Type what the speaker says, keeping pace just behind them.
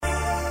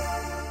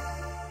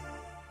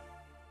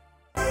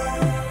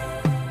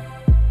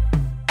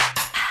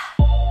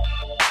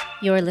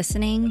You're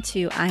listening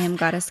to I Am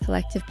Goddess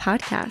Collective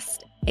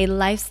podcast, a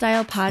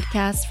lifestyle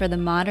podcast for the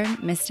modern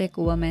mystic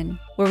woman,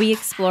 where we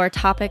explore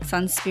topics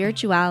on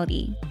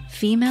spirituality,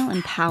 female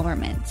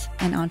empowerment,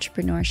 and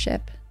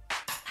entrepreneurship.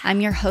 I'm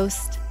your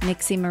host,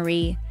 Nixie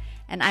Marie,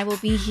 and I will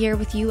be here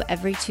with you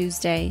every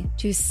Tuesday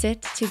to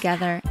sit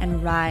together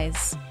and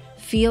rise,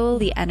 feel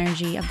the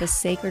energy of the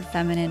sacred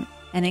feminine,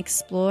 and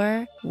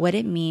explore what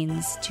it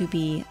means to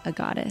be a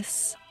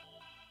goddess.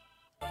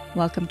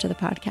 Welcome to the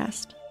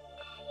podcast.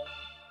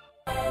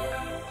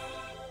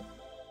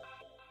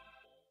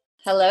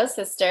 Hello,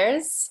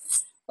 sisters.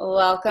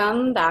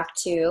 Welcome back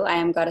to I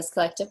Am Goddess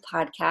Collective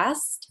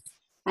podcast.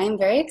 I am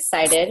very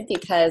excited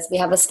because we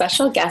have a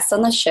special guest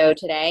on the show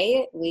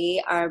today.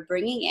 We are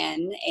bringing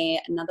in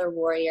another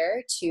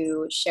warrior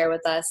to share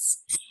with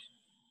us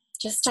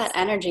just that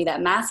energy,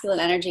 that masculine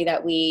energy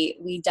that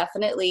we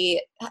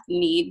definitely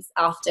need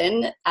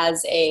often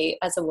as a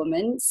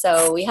woman.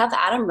 So we have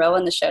Adam Rowe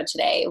on the show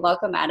today.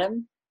 Welcome,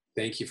 Adam.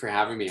 Thank you for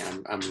having me.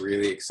 I'm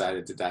really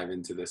excited to dive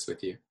into this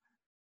with you.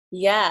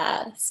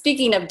 Yeah.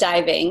 Speaking of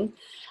diving,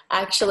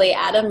 actually,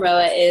 Adam Rowe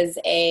is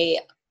a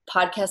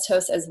podcast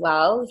host as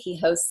well. He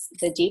hosts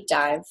The Deep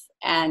Dive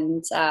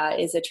and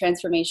is a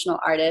transformational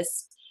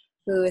artist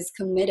who is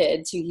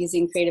committed to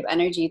using creative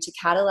energy to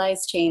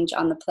catalyze change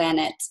on the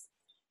planet.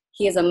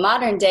 He is a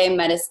modern day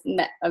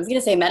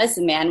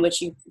medicine man,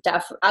 which you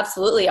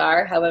absolutely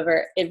are.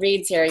 However, it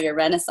reads here, you're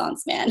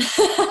Renaissance man.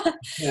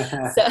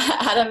 So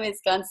Adam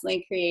is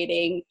constantly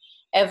creating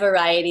a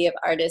variety of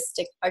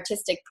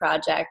artistic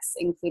projects,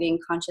 including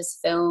conscious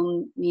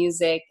film,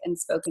 music, and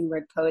spoken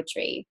word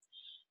poetry.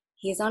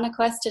 He's on a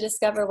quest to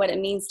discover what it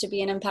means to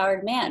be an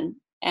empowered man.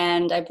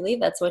 And I believe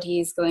that's what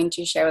he's going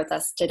to share with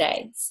us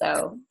today.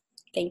 So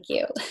thank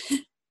you.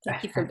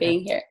 Thank you for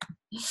being here.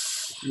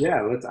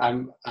 Yeah,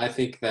 I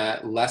think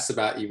that less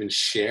about even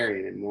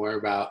sharing and more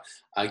about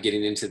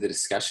getting into the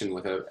discussion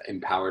with an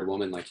empowered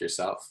woman like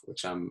yourself,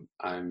 which I'm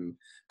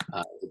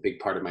a big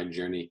part of my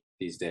journey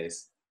these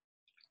days.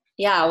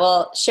 Yeah,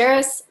 well, share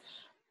us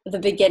the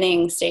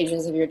beginning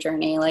stages of your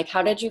journey. Like,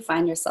 how did you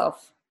find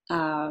yourself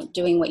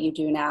doing what you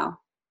do now?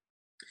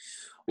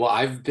 Well,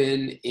 I've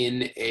been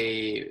in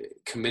a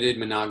committed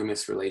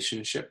monogamous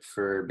relationship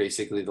for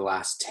basically the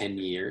last 10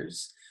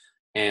 years.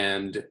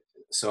 And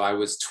so I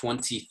was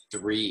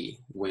 23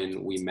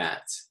 when we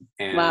met.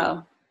 And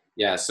wow.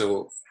 Yeah,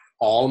 so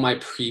all my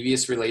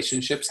previous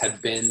relationships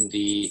had been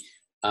the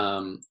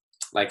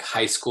like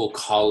high school,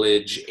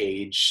 college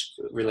age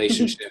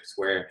relationships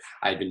where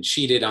I'd been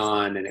cheated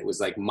on and it was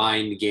like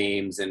mind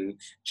games and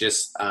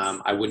just,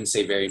 I wouldn't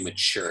say very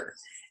mature.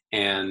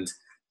 And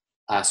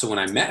so when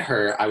I met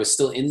her, I was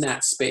still in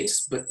that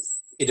space, but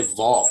it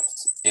evolved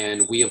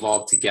and we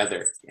evolved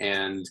together.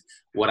 And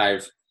what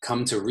I've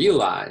come to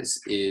realize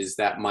is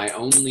that my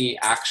only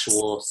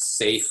actual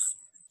safe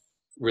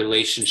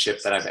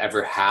relationship that I've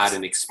ever had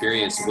and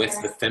experienced with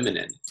the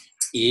feminine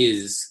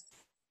is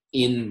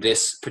in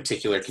this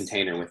particular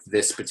container with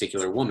this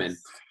particular woman.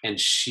 And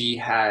she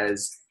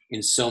has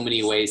in so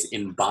many ways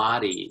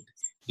embodied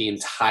the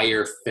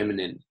entire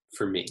feminine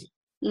for me.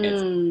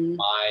 And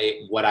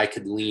what I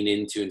could lean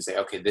into and say,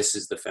 okay, this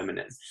is the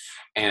feminine.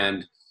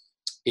 And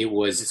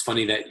it's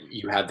funny that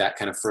you had that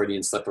kind of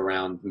Freudian slip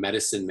around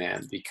medicine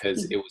man,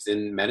 because it was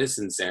in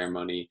medicine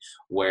ceremony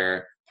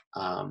where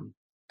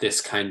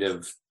this kind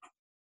of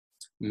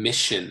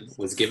mission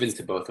was given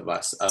to both of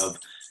us of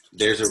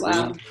there's a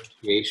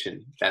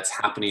renegotiation that's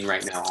happening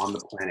right now on the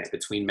planet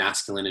between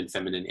masculine and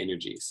feminine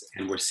energies.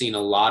 And we're seeing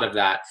a lot of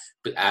that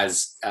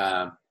as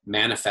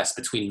manifest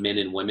between men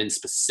and women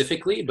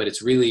specifically, but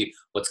it's really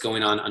what's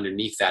going on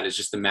underneath that is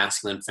just the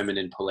masculine and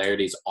feminine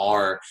polarities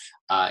are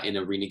in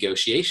a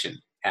renegotiation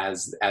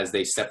as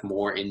they step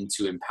more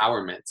into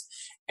empowerment.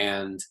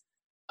 And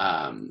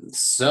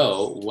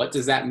so what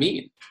does that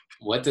mean?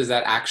 What does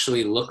that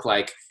actually look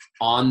like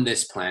on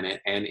this planet?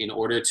 And in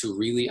order to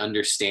really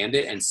understand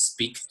it and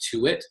speak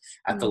to it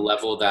at the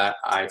level that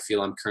I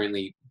feel I'm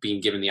currently being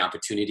given the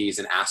opportunities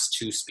and asked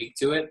to speak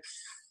to it,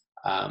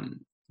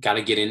 got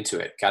to get into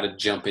it, got to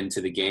jump into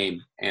the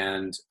game.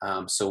 And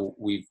so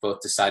we've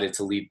both decided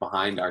to leave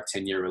behind our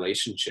 10-year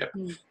relationship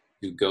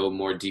to go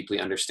more deeply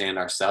understand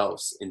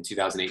ourselves in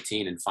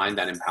 2018 and find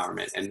that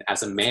empowerment. And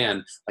as a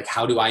man, like,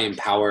 how do I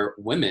empower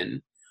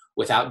women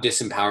without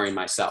disempowering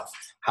myself?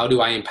 How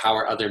do I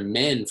empower other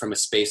men from a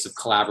space of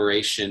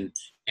collaboration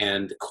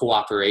and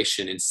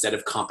cooperation instead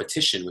of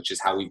competition, which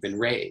is how we've been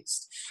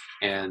raised?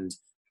 And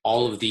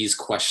all of these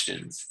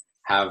questions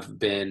have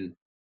been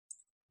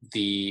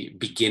the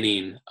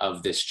beginning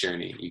of this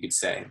journey. You could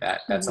say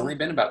that's only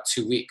been about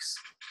 2 weeks.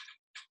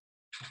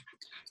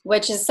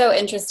 Which is so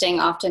interesting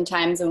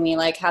oftentimes when we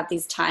like have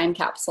these time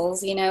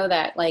capsules, you know,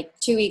 that like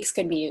 2 weeks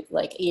could be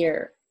like a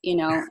year, you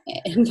know,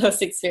 in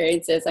those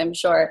experiences, I'm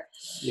sure.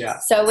 Yeah.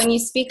 So when you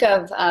speak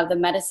of the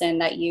medicine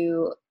that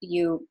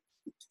you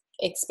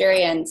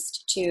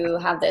experienced to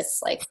have this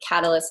like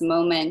catalyst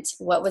moment,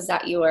 what was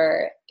that you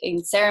were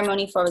in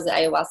ceremony for? Was it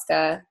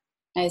ayahuasca,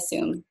 I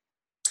assume?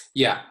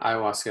 Yeah,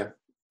 ayahuasca.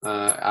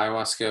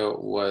 Ayahuasca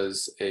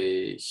was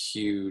a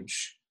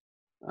huge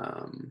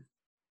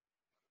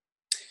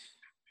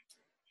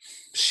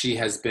she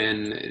has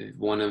been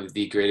one of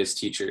the greatest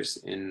teachers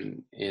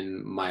in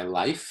my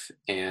life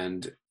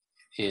and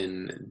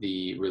in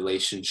the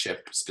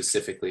relationship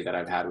specifically that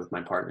I've had with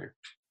my partner.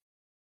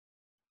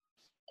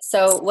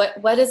 So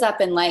what has that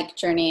been like,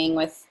 journeying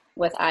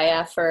with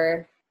Aya?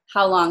 For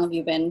how long have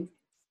you been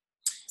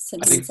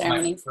I think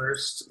ceremonies?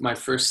 my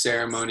first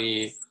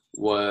ceremony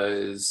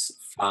was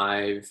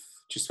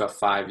just about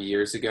 5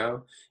 years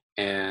ago,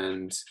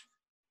 and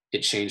it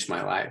changed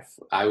my life.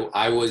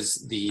 I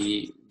was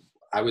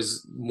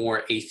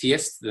more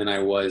atheist than I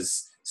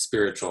was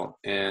spiritual,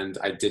 and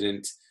I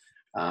didn't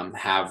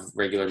have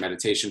regular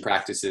meditation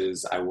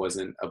practices. I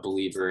wasn't a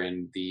believer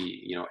in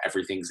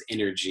everything's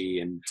energy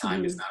and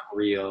time is not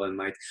real, and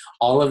like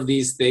all of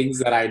these things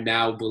that I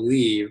now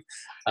believe.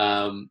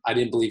 I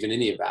didn't believe in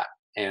any of that.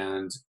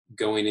 And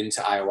going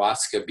into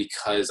ayahuasca,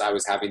 because I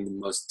was having the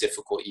most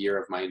difficult year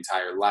of my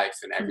entire life,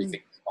 and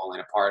everything was falling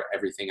apart,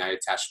 everything I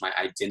attached my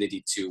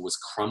identity to was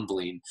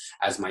crumbling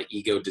as my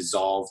ego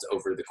dissolved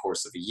over the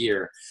course of a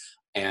year.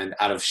 And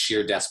out of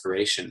sheer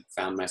desperation,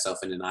 found myself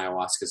in an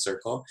ayahuasca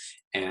circle,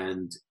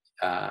 and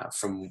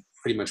from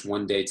pretty much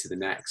one day to the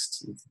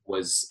next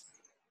was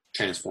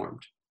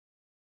transformed.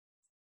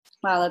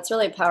 Wow, that's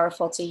really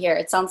powerful to hear.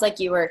 It sounds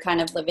like you were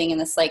kind of living in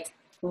this like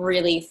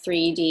really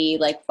 3D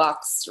like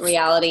boxed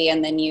reality,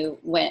 and then you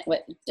went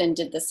and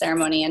did the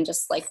ceremony and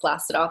just like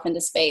blasted off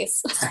into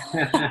space.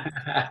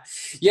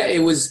 Yeah,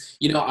 it was,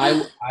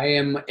 I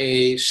am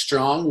a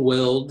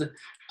strong-willed,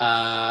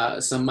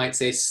 some might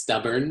say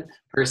stubborn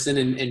person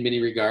in many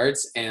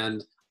regards,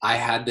 and I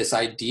had this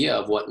idea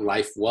of what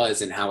life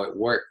was and how it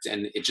worked,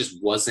 and it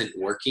just wasn't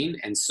working.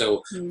 And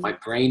so my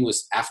brain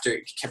was, after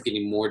it kept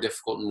getting more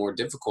difficult and more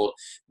difficult,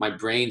 my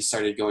brain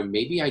started going,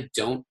 maybe I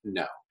don't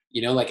know.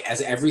 Like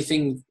as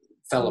everything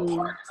fell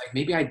apart, it's like,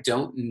 maybe I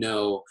don't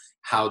know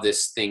how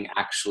this thing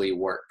actually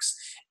works.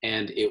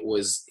 And it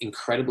was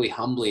incredibly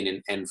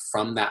humbling. And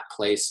from that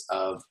place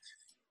of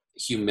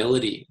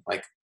humility,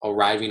 like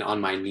arriving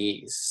on my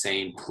knees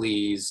saying,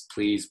 please,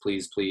 please,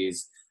 please,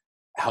 please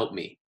help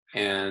me.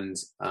 And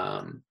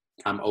I'm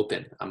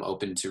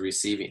open to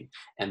receiving.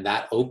 And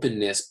that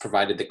openness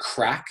provided the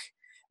crack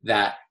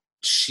that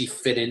she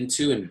fit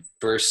into and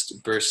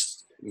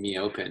burst me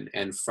open.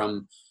 And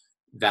from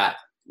that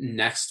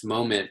next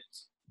moment,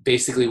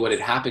 basically what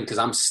had happened, because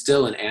I'm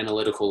still an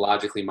analytical,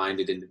 logically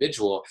minded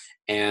individual,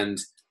 and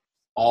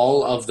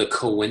all of the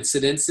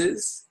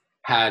coincidences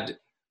had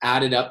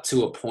added up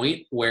to a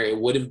point where it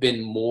would have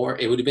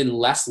been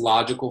less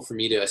logical for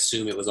me to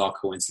assume it was all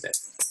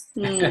coincidence.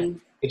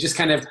 It just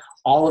kind of,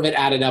 all of it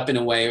added up in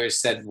a way where it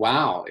said,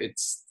 wow,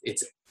 it's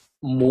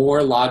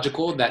more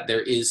logical that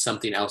there is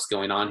something else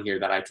going on here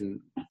that I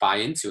can buy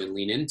into and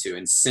lean into.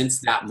 And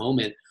since that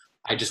moment,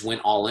 I just went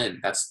all in.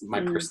 That's my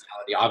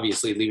personality.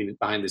 Obviously, leaving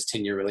behind this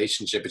 10-year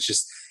relationship, it's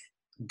just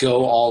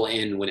go all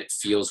in when it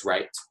feels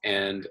right.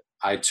 And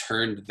I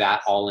turned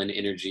that all in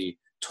energy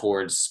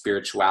towards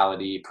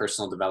spirituality,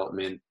 personal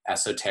development,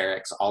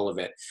 esoterics, all of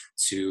it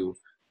to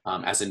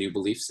as a new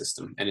belief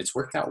system. And it's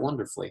worked out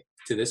wonderfully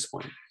to this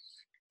point.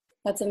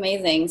 That's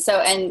amazing. So,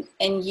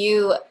 and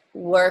you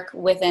work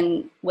with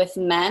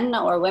men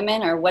or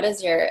women, or what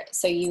is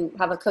so you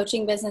have a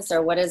coaching business,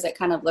 or what does it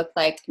kind of look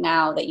like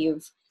now that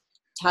you've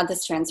had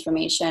this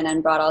transformation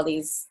and brought all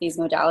these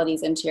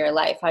modalities into your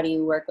life? How do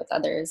you work with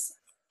others?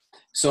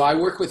 So I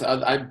work with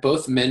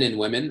both men and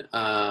women,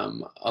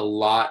 a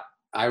lot.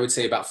 I would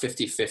say about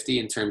 50-50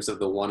 in terms of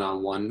the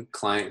one-on-one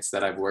clients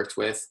that I've worked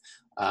with.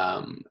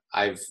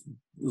 I've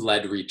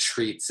led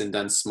retreats and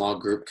done small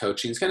group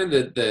coaching. It's kind of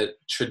the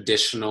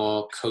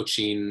traditional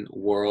coaching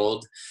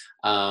world.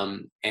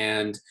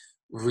 And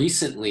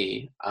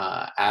recently,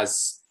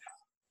 as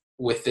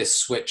with this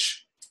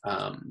switch,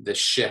 this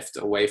shift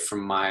away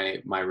from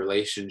my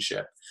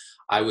relationship,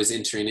 I was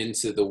entering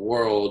into the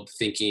world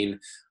thinking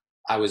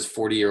I was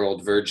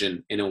 40-year-old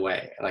virgin in a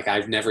way. Like,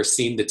 I've never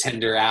seen the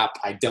Tinder app.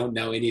 I don't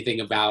know anything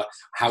about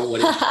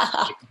what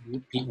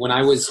it, when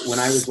I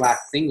was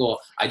last single,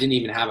 I didn't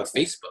even have a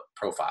Facebook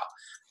profile.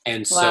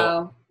 And so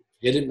wow.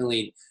 I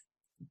legitimately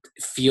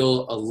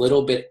feel a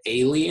little bit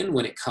alien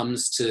when it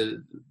comes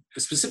to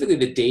specifically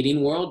the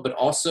dating world, but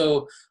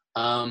also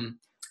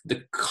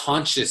the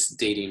conscious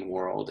dating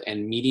world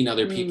and meeting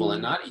other people,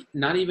 and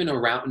not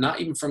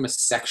even from a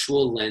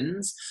sexual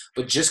lens,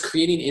 but just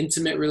creating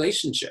intimate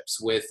relationships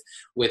with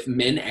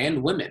men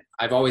and women.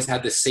 I've always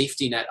had the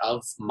safety net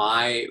of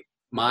my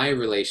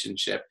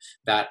relationship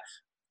that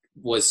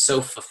was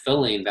so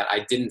fulfilling that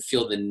I didn't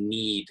feel the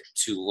need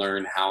to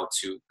learn how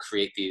to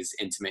create these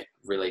intimate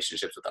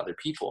relationships with other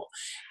people.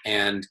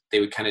 And they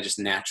would kind of just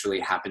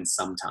naturally happen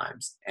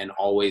sometimes, and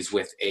always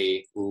with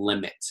a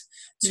limit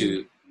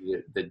to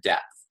the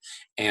depth.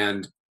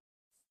 And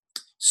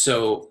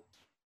so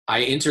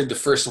I entered the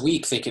first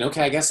week thinking,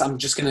 okay, I guess I'm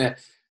just going to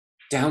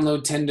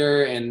download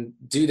Tinder and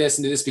do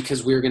this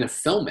because we're going to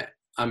film it.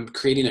 I'm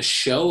creating a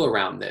show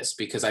around this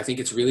because I think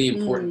it's really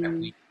important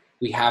that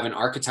we have an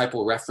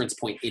archetypal reference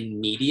point in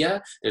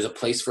media. There's a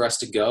place for us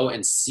to go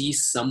and see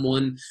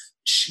someone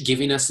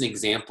giving us an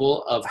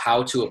example of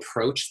how to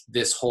approach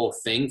this whole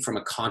thing from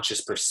a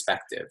conscious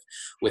perspective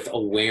with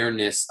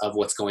awareness of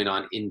what's going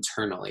on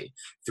internally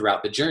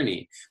throughout the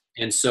journey.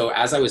 And so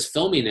as I was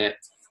filming it,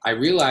 I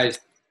realized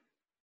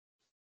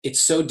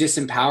it's so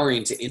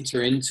disempowering to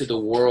enter into the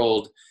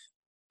world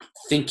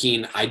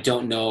thinking I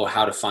don't know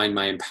how to find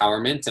my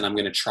empowerment and I'm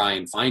going to try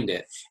and find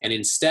it. And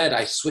instead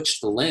I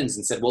switched the lens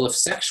and said, well, if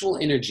sexual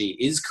energy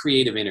is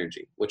creative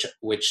energy,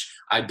 which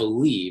I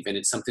believe, and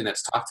it's something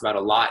that's talked about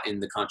a lot in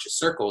the conscious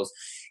circles,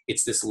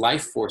 it's this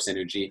life force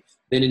energy,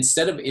 then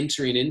instead of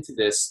entering into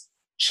this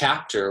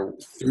chapter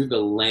through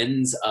the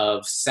lens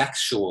of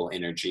sexual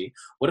energy,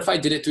 what if I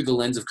did it through the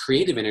lens of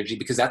creative energy?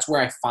 Because that's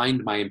where I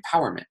find my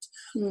empowerment.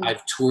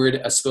 I've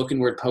toured a spoken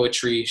word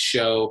poetry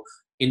show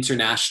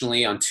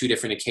internationally on 2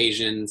 different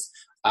occasions.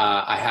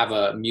 I have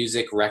a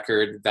music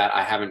record that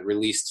I haven't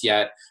released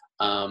yet.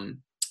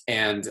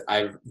 And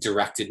I've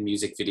directed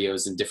music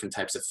videos and different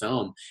types of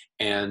film.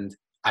 And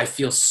I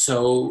feel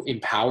so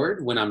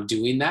empowered when I'm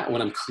doing that,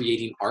 when I'm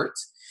creating art.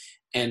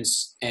 And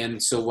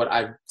so what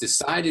I've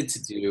decided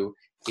to do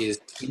is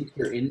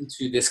enter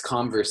into this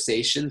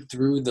conversation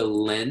through the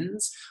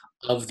lens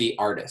of the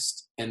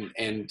artist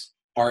and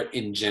art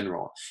in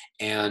general,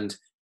 and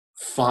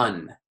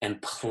fun and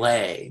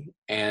play.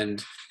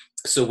 And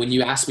so when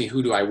you ask me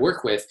who do I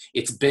work with,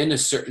 it's been a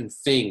certain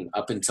thing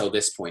up until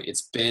this point.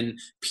 It's been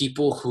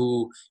people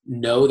who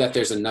know that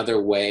there's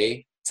another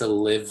way to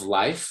live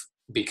life,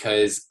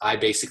 because I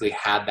basically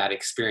had that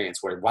experience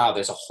where, wow,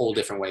 there's a whole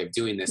different way of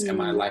doing this. And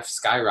my life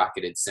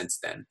skyrocketed since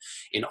then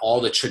in all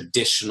the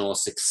traditional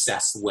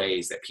success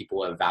ways that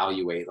people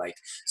evaluate, like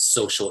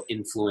social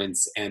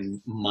influence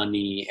and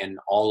money and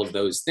all of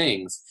those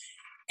things.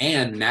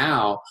 And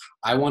now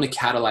I want to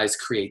catalyze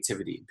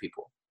creativity in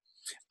people.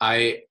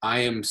 I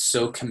am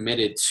so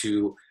committed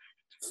to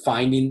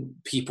finding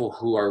people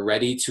who are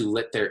ready to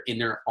let their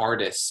inner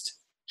artist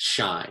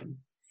shine.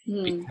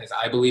 Because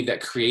I believe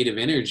that creative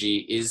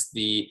energy is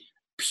the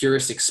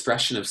purest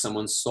expression of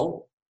someone's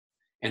soul.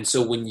 And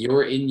so when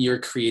you're in your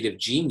creative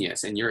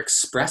genius and you're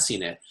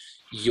expressing it,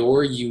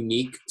 your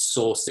unique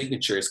soul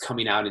signature is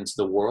coming out into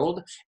the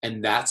world.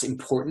 And that's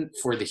important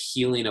for the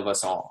healing of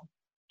us all.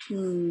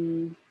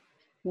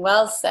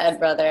 Well said,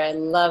 brother. I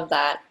love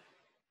that.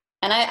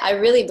 And I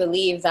really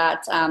believe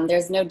that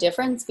there's no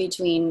difference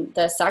between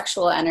the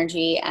sexual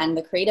energy and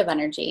the creative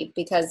energy,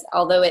 because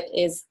although it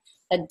is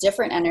a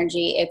different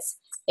energy,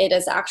 it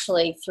is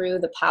actually through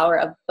the power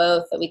of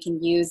both that we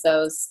can use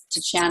those to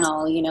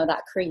channel,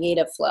 that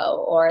creative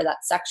flow or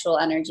that sexual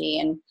energy.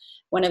 And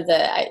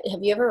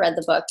have you ever read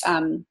the book,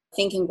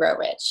 Think and Grow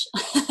Rich?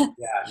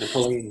 Yeah,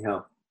 Napoleon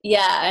Hill.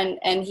 Yeah,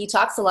 and he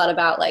talks a lot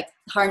about like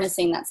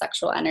harnessing that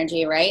sexual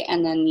energy, right?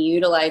 And then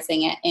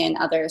utilizing it in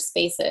other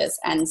spaces.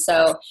 And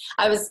so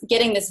I was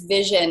getting this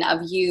vision of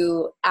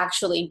you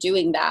actually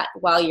doing that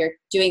while you're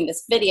doing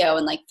this video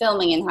and like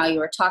filming, and how you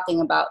were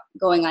talking about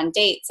going on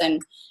dates,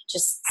 and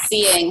just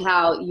seeing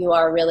how you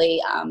are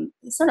really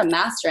sort of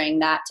mastering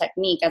that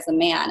technique as a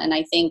man. And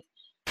I think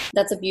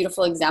that's a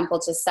beautiful example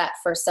to set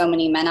for so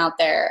many men out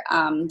there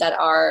that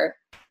are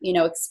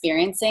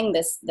experiencing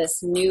this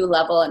new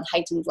level and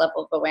heightened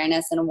level of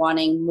awareness and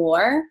wanting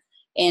more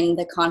in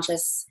the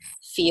conscious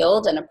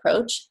field and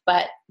approach,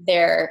 but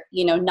they're,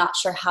 not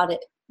sure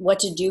what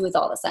to do with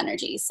all this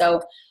energy.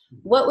 So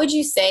what would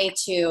you say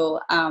to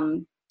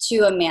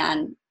a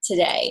man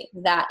today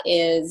that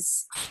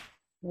is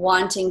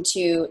wanting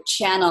to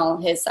channel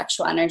his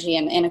sexual energy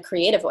in a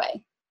creative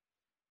way?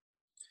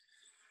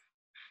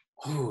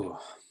 Oh,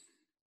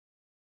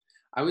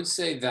 I would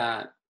say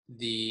that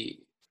the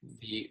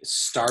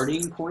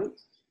starting point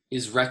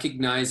is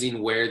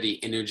recognizing where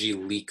the energy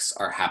leaks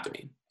are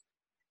happening.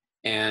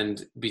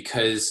 And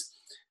because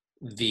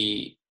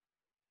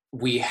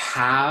we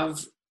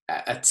have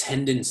a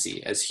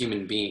tendency as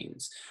human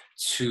beings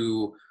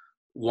to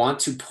want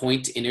to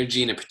point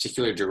energy in a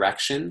particular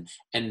direction,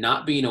 and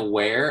not being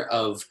aware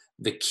of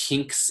the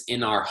kinks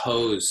in our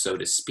hose, so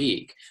to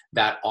speak,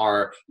 that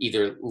are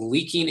either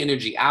leaking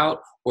energy out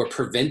or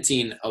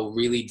preventing a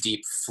really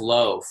deep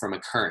flow from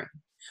occurring.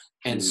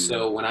 And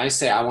so when I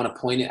say I want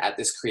to point it at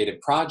this creative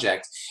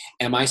project,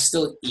 am I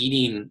still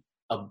eating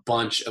a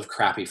bunch of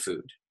crappy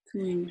food?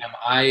 Am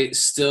I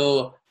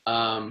still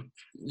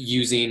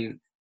using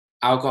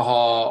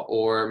alcohol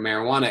or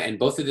marijuana? And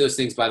both of those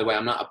things, by the way,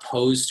 I'm not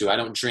opposed to. I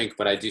don't drink,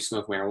 but I do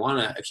smoke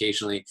marijuana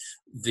occasionally.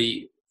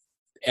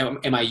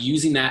 Am I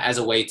using that as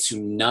a way to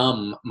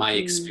numb my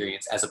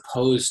experience as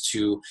opposed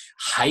to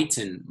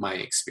heighten my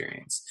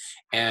experience?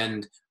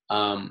 And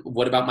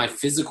what about my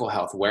physical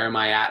health? Where am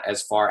I at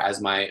as far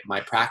as my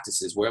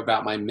practices? Where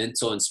about my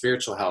mental and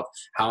spiritual health?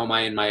 How am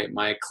I in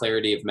my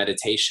clarity of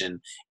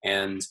meditation?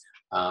 And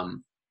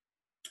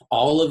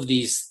all of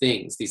these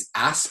things, these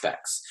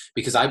aspects,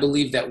 because I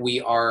believe that we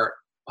are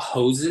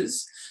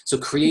hoses. So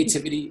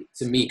creativity,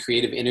 to me,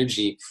 creative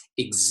energy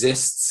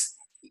exists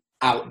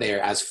out there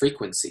as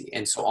frequency.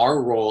 And so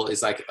our role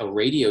is like a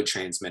radio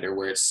transmitter,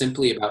 where it's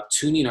simply about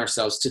tuning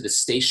ourselves to the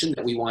station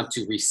that we want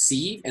to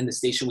receive and the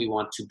station we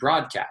want to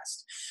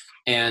broadcast.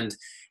 And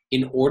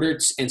in order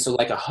to, and so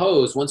like a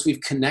hose, once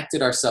we've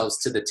connected ourselves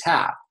to the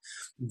tap,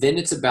 then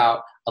it's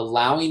about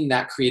allowing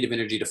that creative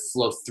energy to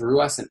flow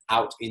through us and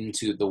out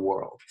into the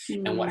world.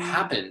 And what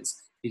happens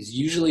is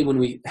usually when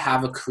we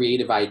have a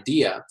creative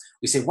idea,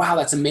 we say, wow,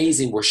 that's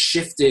amazing. We're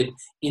shifted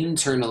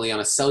internally on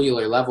a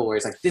cellular level where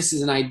it's like, this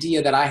is an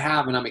idea that I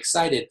have and I'm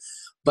excited.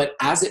 But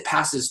as it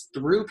passes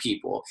through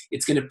people,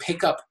 it's going to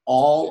pick up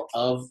all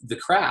of the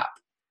crap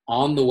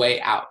on the way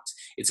out.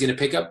 It's going to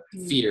pick up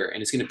fear,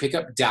 and it's going to pick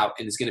up doubt,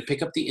 and it's going to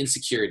pick up the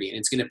insecurity, and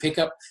it's going to pick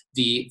up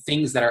the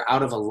things that are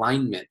out of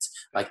alignment,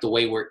 like the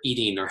way we're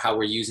eating or how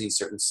we're using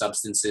certain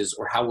substances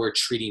or how we're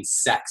treating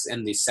sex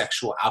and the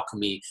sexual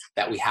alchemy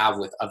that we have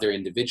with other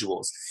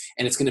individuals.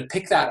 And it's going to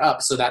pick that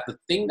up so that the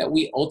thing that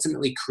we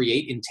ultimately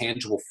create in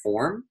tangible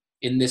form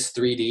in this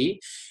 3D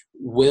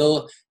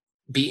will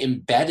be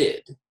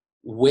embedded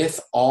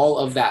with all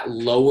of that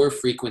lower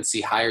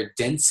frequency, higher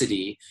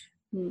density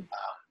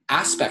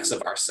aspects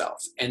of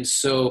ourselves. And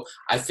so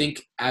I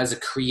think as a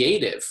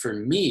creative, for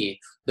me,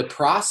 the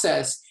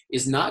process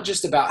is not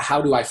just about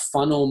how do I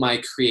funnel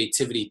my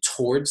creativity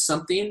towards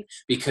something,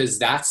 because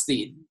that's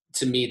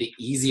to me, the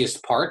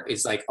easiest part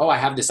is like, oh, I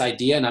have this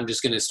idea and I'm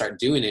just going to start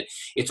doing it.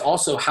 It's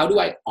also, how do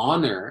I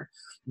honor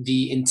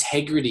the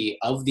integrity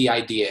of the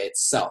idea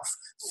itself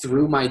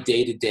through my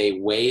day-to-day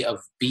way of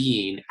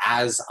being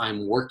as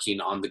I'm working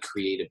on the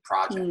creative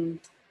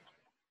project.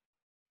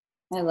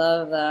 I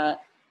love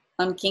that.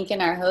 I'm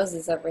kinking our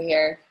hoses over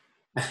here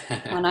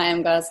on I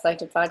Am God's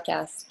Collective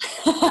podcast.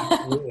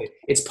 Absolutely.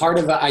 It's part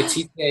of I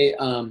teach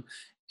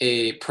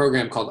a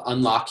program called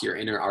Unlock Your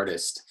Inner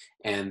Artist.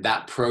 And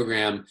that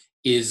program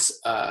is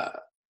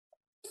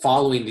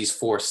following these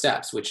 4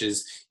 steps, which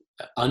is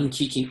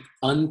unkinking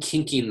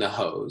the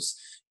hose,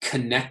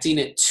 connecting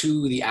it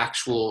to the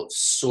actual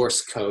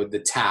source code, the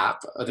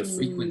tap, or the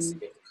frequency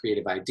of the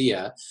creative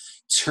idea,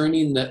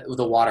 turning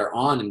the water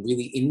on and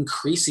really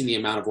increasing the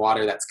amount of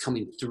water that's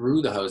coming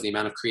through the hose, the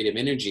amount of creative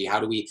energy. How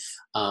do we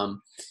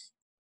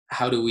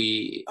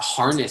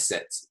harness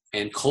it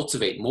and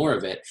cultivate more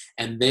of it?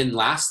 And then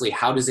lastly,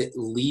 how does it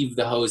leave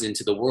the hose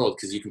into the world?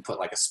 Because you can put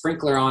like a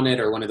sprinkler on it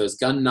or one of those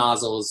gun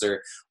nozzles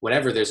or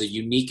whatever. There's a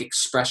unique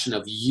expression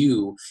of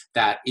you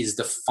that is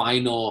the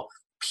final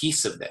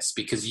piece of this,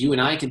 because you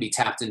and I can be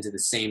tapped into the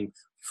same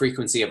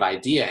frequency of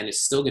idea and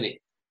it's still going to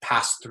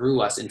pass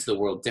through us into the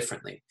world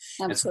differently.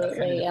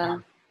 Absolutely. Yeah.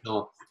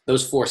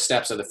 Those 4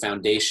 steps are the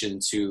foundation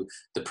to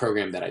the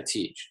program that I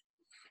teach.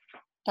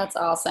 That's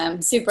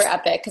awesome. Super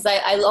epic. Because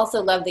I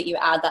also love that you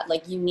add that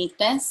like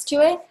uniqueness to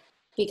it,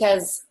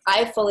 because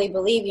I fully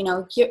believe,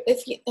 have you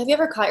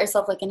ever caught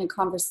yourself like in a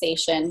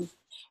conversation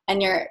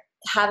and you're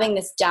having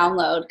this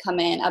download come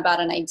in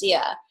about an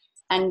idea,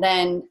 and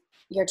then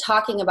you're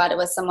talking about it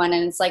with someone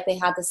and it's like they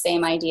had the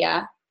same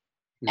idea.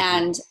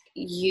 And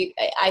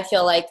I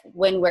feel like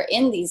when we're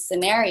in these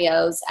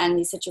scenarios and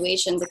these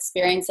situations,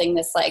 experiencing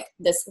this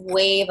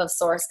wave of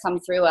source come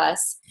through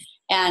us,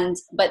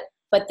 but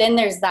then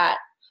there's that,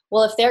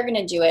 well, if they're going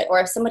to do it,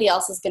 or if somebody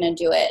else is going to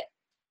do it,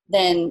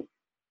 then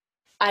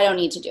I don't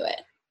need to do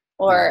it,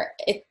 or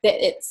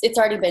it's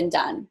already been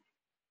done.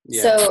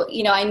 Yeah. So,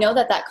 I know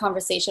that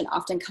conversation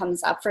often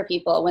comes up for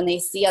people when they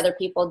see other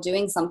people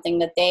doing something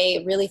that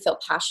they really feel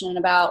passionate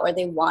about or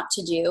they want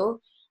to do.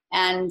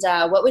 And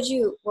what would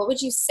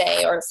you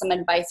say, or some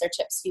advice or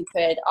tips you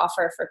could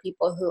offer for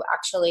people who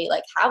actually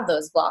like have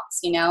those blocks,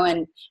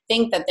 and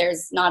think that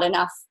there's not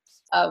enough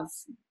of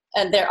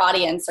their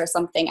audience or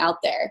something out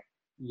there?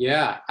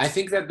 Yeah, I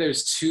think that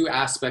there's 2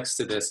 aspects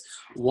to this.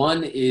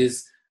 One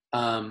is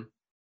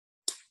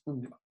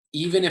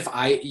even if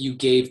you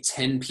gave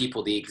 10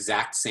 people the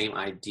exact same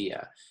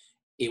idea,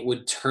 it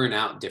would turn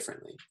out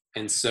differently.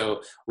 And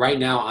so right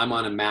now I'm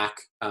on a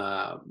Mac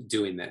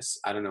doing this.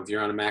 I don't know if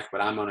you're on a Mac,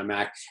 but I'm on a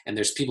Mac, and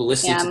there's people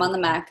listening. Yeah, I'm on the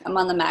Mac. I'm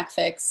on the Mac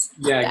fix.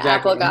 Yeah, exactly.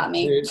 Apple got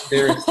me.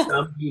 There are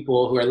some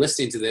people who are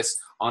listening to this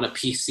on a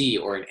PC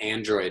or an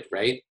Android,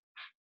 right?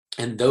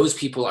 And those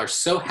people are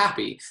so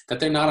happy that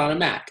they're not on a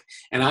Mac.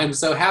 And I'm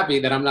so happy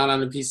that I'm not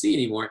on a PC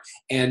anymore.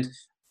 And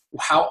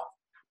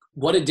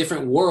what a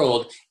different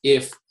world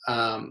if,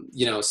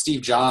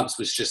 Steve Jobs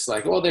was just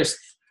like, well, there's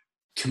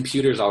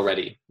computers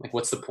already. Like,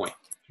 what's the point?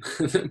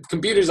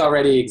 Computers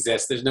already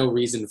exist. There's no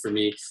reason for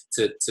me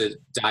to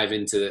dive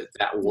into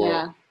that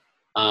world.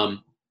 Yeah.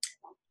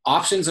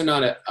 Options are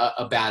not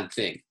a bad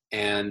thing.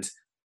 And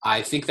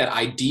I think that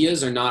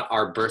ideas are not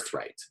our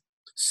birthright.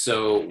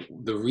 So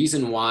the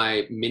reason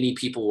why many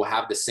people will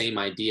have the same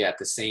idea at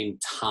the same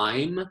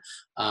time,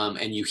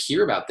 and you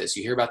hear about this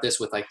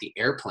with like the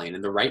airplane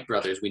and the Wright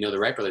brothers. We know the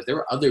Wright brothers. There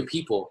were other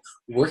people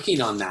working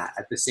on that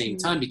at the same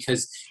time,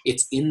 because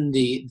it's in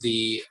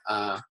the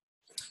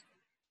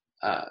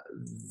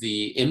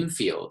M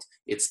field.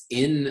 It's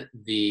in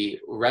the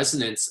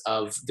resonance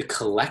of the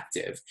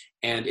collective,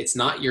 and it's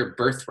not your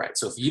birthright.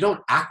 So if you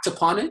don't act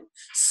upon it,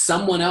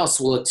 someone else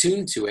will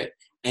attune to it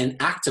and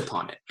act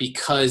upon it,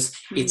 because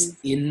it's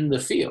in the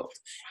field.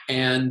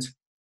 And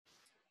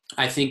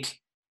I think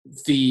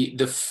the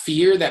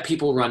fear that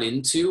people run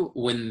into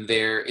when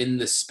they're in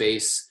the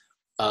space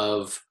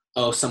of,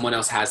 oh, someone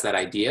else has that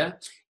idea,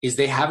 is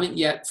they haven't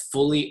yet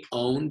fully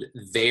owned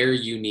their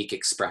unique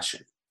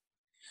expression.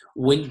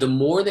 When the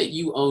more that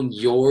you own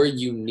your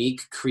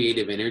unique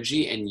creative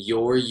energy and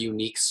your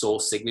unique soul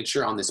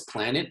signature on this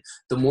planet,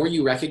 the more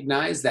you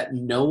recognize that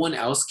no one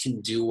else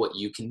can do what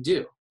you can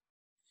do.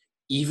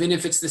 Even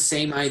if it's the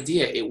same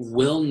idea, it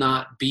will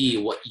not be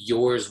what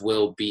yours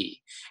will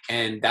be.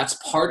 And that's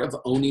part of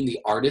owning the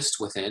artist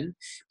within,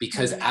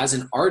 because as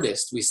an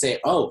artist, we say,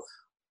 oh,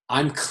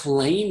 I'm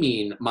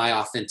claiming my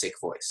authentic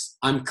voice.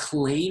 I'm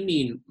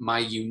claiming my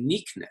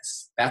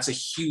uniqueness. That's a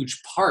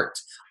huge part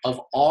of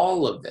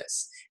all of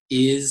this,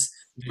 is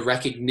the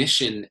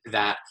recognition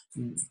that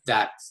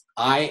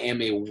I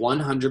am a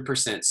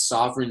 100%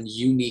 sovereign,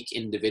 unique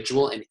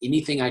individual, and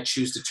anything I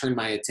choose to turn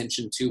my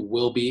attention to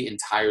will be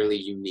entirely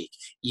unique,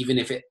 even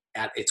if it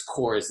at its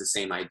core is the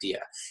same idea.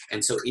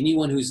 And so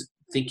anyone who's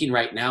thinking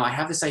right now, I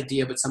have this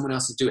idea, but someone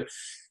else is doing it,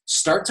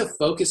 start to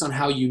focus on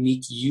how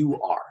unique you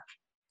are.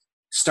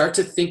 Start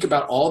to think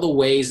about all the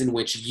ways in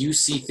which you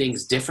see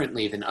things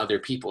differently than other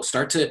people.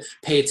 Start to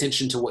pay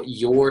attention to what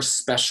your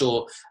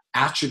special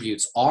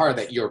attributes are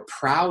that you're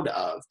proud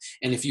of.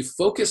 And if you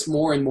focus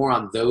more and more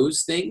on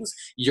those things,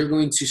 you're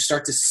going to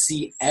start to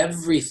see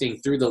everything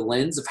through the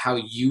lens of how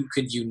you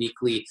could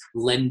uniquely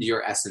lend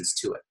your essence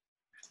to it.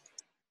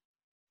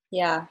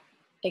 Yeah,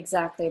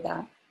 exactly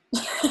that.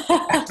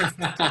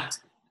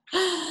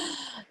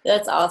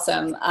 That's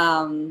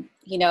awesome.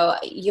 You know,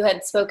 you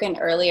had spoken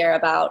earlier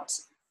about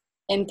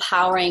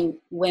empowering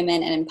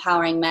women and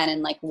empowering men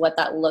and like what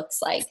that looks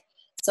like.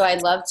 So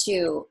I'd love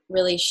to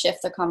really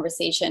shift the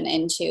conversation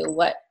into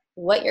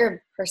what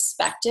your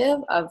perspective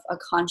of a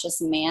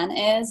conscious man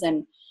is,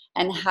 and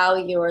how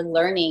you're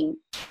learning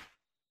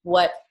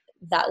what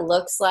that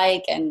looks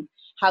like, and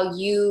how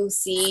you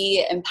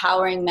see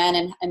empowering men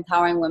and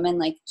empowering women.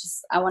 Like,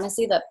 just, I want to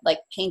see the like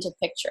painted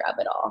picture of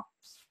it all.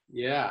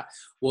 Yeah.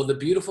 Well, the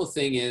beautiful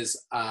thing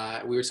is,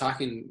 we were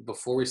talking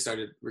before we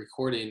started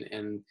recording,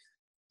 and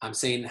I'm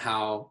saying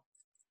how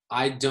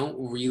I don't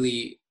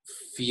really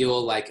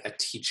feel like a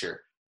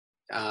teacher.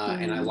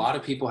 And a lot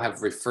of people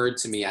have referred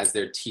to me as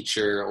their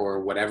teacher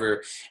or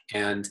whatever.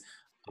 And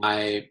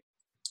I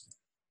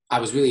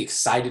was really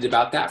excited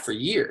about that for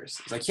years.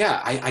 It's like,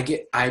 yeah,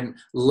 I'm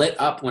lit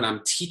up when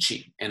I'm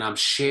teaching and I'm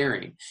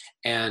sharing.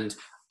 And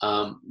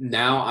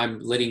now I'm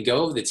letting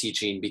go of the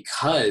teaching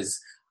because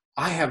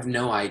I have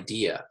no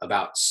idea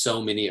about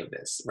so many of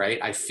this, right?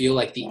 I feel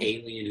like the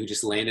alien who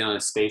just landed on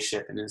a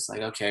spaceship, and it's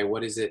like, okay,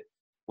 what is it?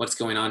 What's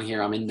going on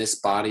here? I'm in this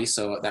body,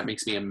 so that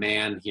makes me a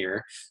man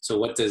here. So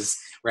what does,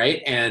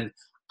 right? And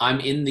I'm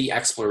in the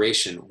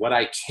exploration. What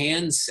I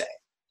can say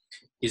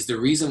is the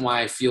reason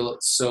why I feel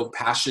so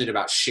passionate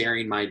about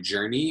sharing my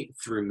journey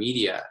through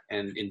media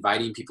and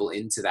inviting people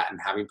into that and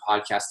having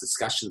podcast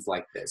discussions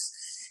like this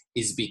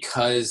is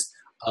because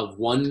of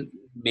one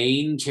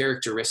main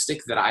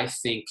characteristic that I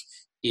think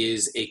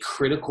is a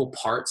critical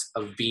part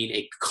of being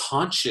a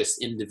conscious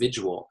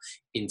individual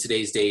in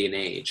today's day and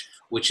age,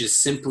 which is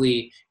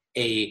simply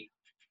a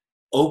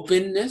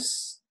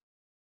openness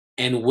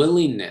and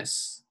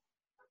willingness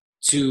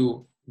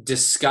to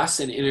discuss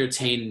and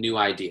entertain new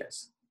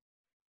ideas.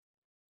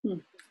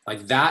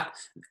 Like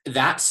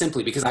that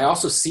simply, because I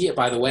also see it,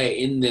 by the way,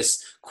 in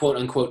this quote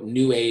unquote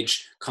new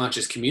age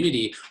conscious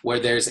community where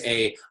there's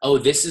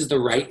this is the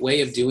right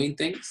way of doing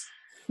things.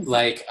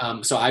 Like,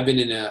 so I've been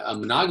in a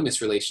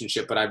monogamous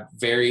relationship, but I'm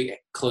very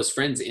close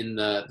friends in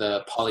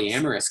the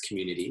polyamorous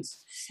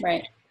communities.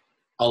 Right.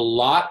 A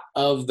lot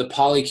of the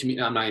poly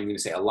community, I'm not even going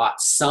to say a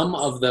lot, some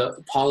of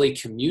the poly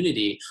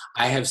community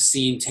I have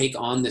seen take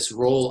on this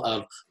role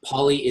of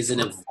poly is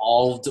an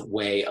evolved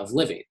way of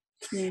living.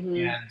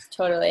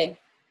 Totally.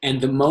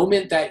 And the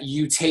moment that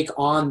you take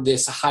on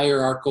this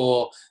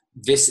hierarchical,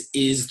 this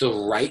is the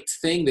right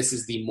thing, this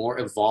is the more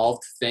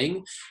evolved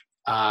thing,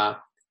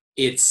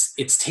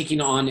 it's taking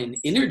on an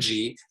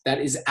energy that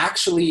is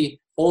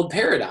actually old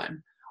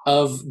paradigm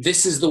of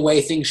this is the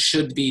way things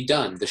should be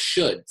done, the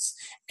shoulds.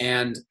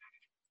 And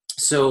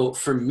so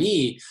for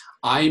me,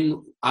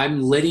 I'm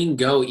letting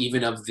go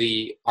even of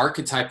the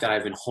archetype that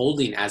I've been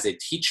holding as a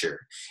teacher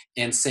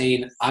and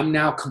saying I'm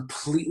now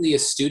completely a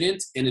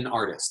student and an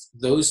artist,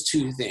 those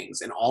two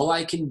things. And all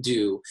I can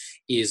do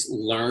is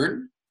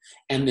learn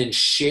and then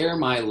share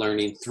my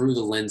learning through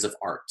the lens of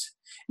art.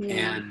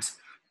 And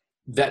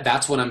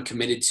that's what I'm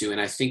committed to.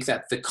 And I think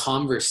that the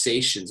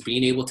conversations,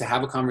 being able to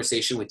have a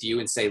conversation with you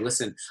and say,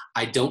 listen,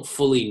 I don't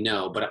fully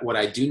know, but what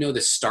I do know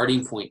the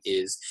starting point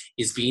is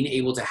being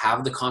able to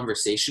have the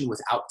conversation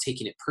without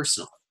taking it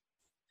personally.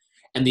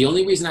 And the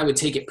only reason I would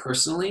take it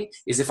personally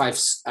is if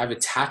I've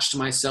attached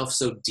myself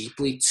so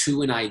deeply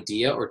to an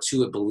idea or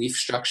to a belief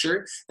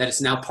structure that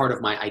it's now part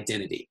of my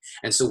identity.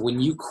 And so when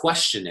you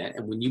question it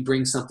and when you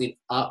bring something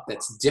up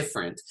that's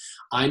different,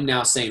 I'm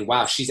now saying,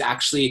 wow, she's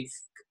actually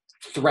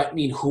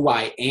threatening who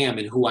I am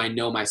and who I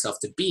know myself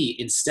to be,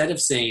 instead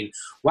of saying,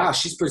 wow,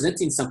 she's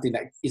presenting something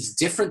that is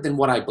different than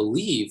what I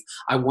believe.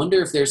 I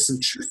wonder if there's some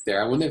truth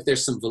there. I wonder if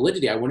there's some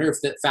validity. I wonder if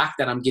the fact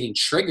that I'm getting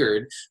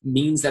triggered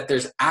means that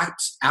there's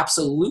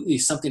absolutely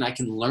something I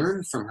can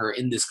learn from her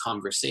in this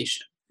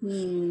conversation.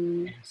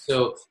 Hmm.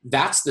 So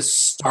that's the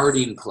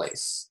starting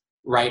place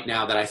right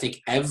now that I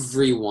think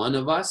every one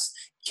of us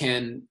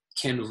can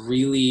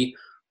really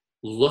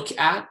look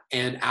at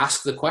and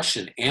ask the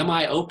question, am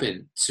I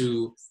open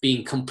to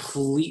being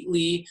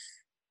completely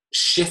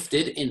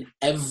shifted in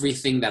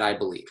everything that I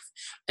believe?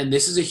 And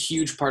this is a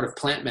huge part of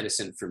plant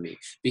medicine for me,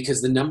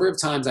 because the number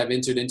of times I've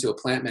entered into a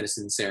plant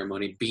medicine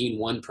ceremony being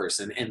one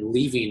person and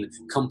leaving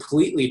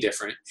completely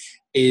different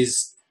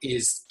is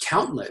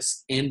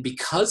countless. And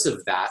because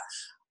of that,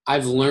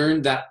 I've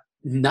learned that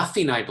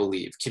nothing I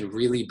believe can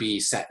really be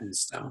set in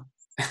stone.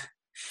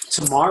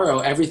 Tomorrow,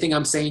 everything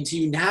I'm saying to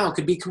you now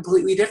could be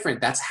completely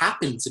different. That's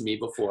happened to me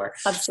before.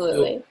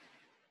 Absolutely. So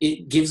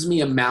it gives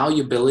me a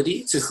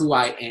malleability to who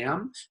I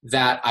am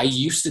that I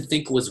used to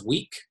think was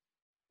weak.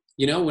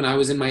 You know, when I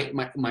was in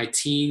my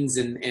teens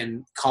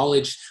and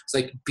college, it's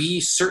like, be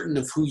certain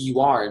of who you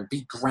are and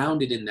be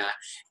grounded in that.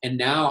 And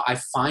now I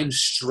find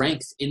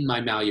strength in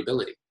my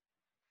malleability.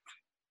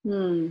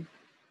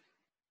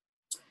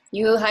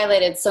 You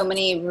highlighted so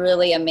many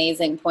really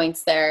amazing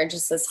points there,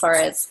 just as far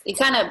as you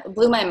kind of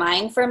blew my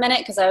mind for a minute,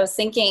 because I was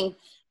thinking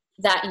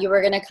that you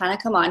were going to kind of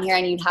come on here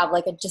and you'd have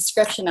like a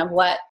description of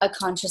what a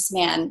conscious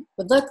man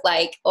would look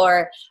like,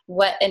 or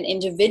what an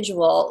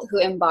individual who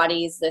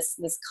embodies this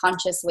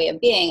conscious way of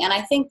being. And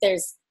I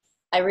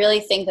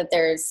really think that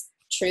there's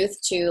truth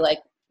to like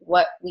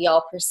what we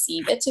all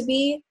perceive it to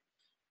be.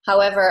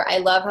 However, I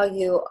love how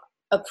you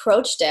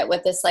approached it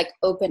with this like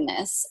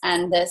openness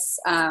and this,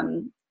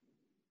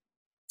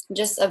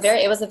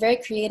 it was a very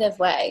creative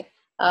way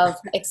of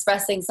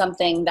expressing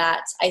something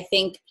that I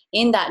think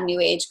in that new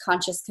age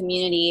conscious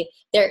community,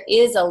 there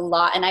is a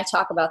lot, and I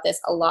talk about this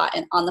a lot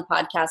on the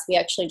podcast. We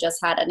actually just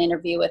had an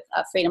interview with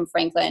Freedom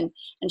Franklin,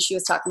 and she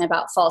was talking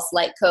about false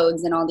light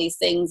codes and all these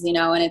things, you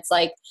know, and it's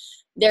like,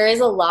 there is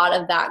a lot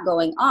of that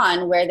going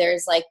on where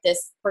there's like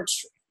this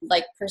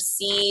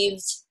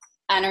perceived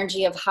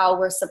energy of how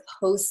we're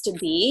supposed to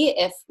be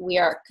if we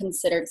are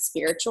considered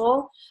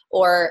spiritual,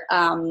 or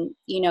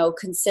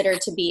considered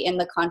to be in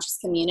the conscious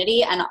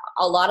community. And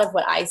a lot of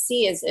what I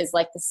see is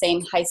like the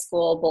same high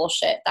school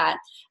bullshit that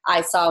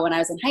I saw when I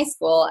was in high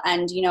school.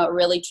 And it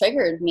really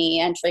triggered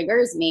me and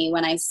triggers me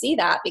when I see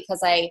that,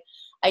 because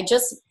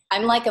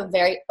I'm like a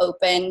very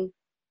open,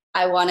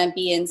 I want to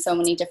be in so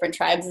many different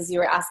tribes. As you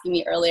were asking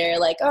me earlier,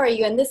 like, oh, are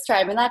you in this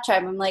tribe and that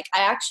tribe? I'm like, I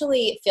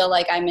actually feel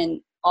like I'm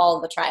in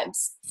all the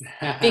tribes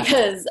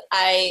because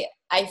I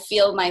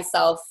feel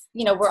myself,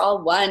 we're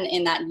all one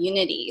in that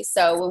unity.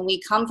 So when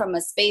we come from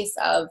a space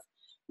of,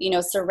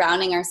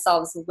 surrounding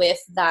ourselves with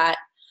that,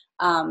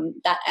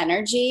 that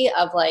energy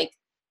of like,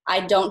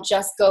 I don't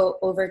just go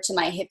over to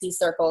my hippie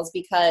circles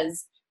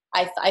because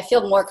I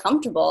feel more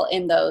comfortable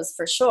in those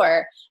for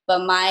sure.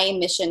 But my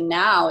mission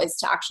now is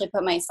to actually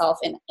put myself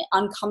in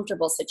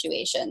uncomfortable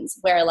situations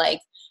where like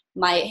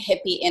my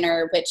hippie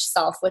inner witch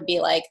self would be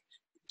like,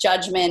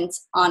 judgment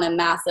on a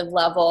massive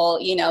level,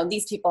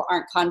 these people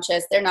aren't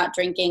conscious, they're not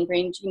drinking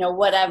green,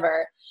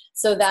 whatever,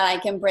 so that I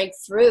can break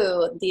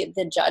through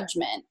the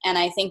judgment. And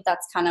I think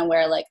that's kind of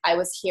where like I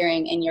was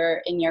hearing in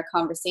your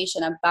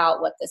conversation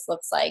about what this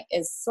looks like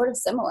is sort of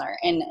similar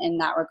in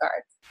that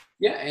regard.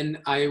 Yeah, and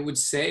I would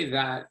say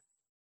that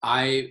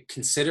I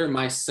consider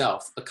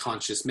myself a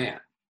conscious man.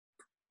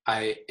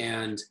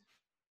 And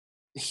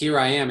here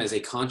I am as a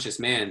conscious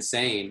man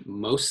saying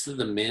most of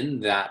the men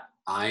that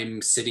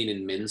I'm sitting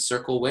in men's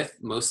circle with,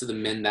 most of the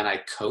men that I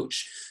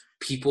coach,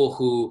 people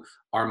who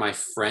are my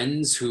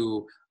friends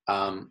who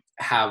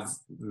have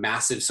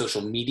massive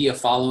social media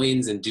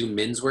followings and do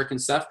men's work and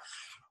stuff,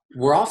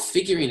 we're all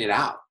figuring it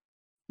out.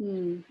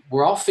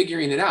 We're all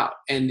figuring it out.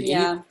 And anything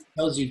that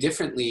tells you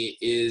differently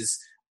is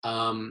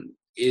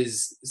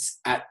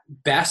at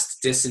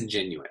best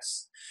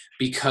disingenuous,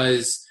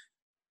 because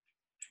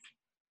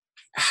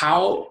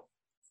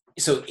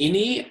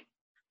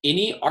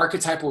any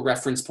archetypal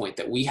reference point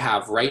that we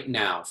have right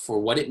now for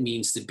what it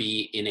means to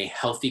be in a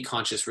healthy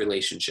conscious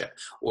relationship,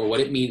 or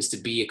what it means to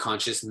be a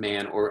conscious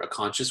man or a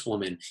conscious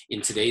woman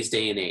in today's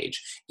day and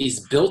age, is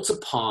built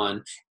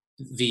upon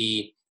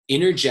the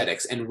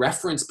energetics and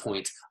reference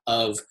point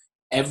of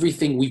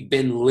everything we've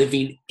been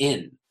living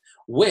in,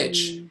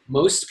 which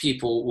most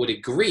people would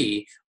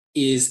agree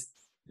is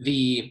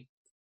the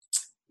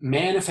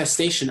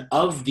manifestation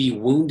of the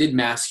wounded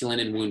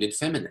masculine and wounded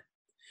feminine.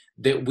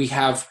 That we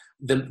have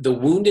the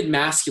wounded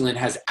masculine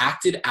has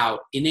acted out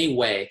in a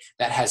way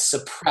that has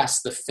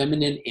suppressed the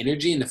feminine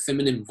energy and the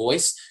feminine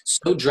voice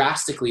so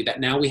drastically that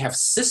now we have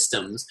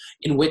systems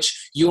in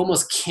which you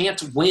almost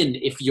can't win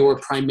if you're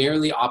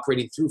primarily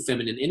operating through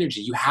feminine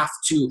energy. You have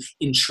to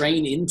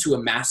entrain into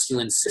a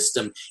masculine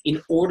system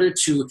in order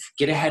to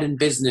get ahead in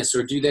business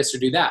or do this or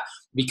do that,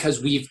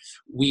 because we've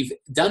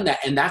done that.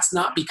 And that's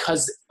not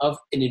because of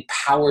an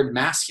empowered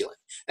masculine.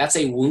 That's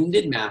a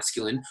wounded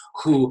masculine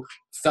who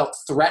felt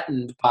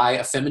threatened by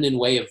a feminine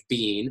way of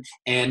being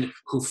and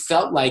who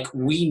felt like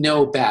we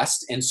know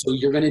best, and so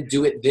you're going to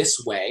do it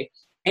this way.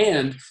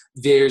 And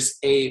there's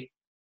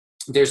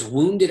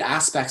wounded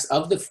aspects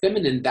of the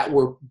feminine that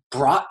were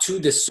brought to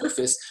the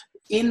surface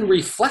in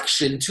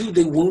reflection to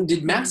the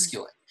wounded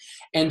masculine.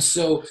 And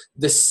so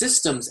the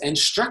systems and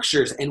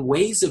structures and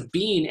ways of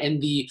being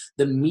and the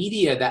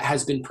media that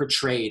has been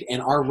portrayed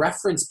and our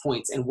reference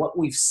points and what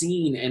we've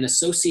seen and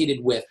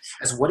associated with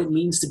as what it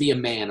means to be a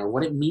man or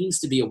what it means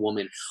to be a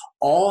woman,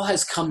 all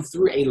has come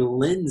through a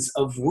lens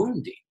of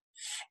wounding.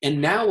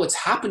 And now what's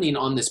happening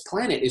on this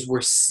planet is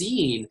we're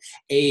seeing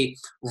a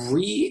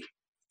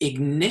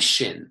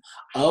reignition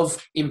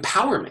of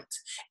empowerment.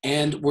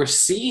 And we're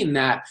seeing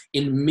that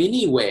in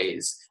many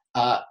ways,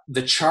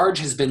 the charge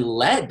has been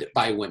led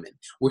by women.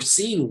 We're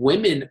seeing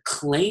women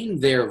claim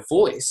their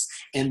voice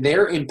and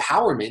their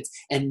empowerment.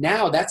 And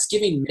now that's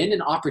giving men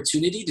an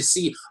opportunity to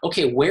see,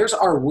 okay, where's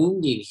our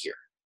wounding here?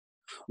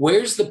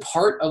 Where's the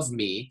part of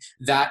me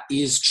that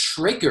is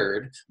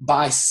triggered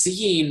by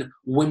seeing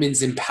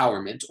women's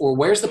empowerment? Or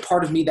where's the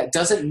part of me that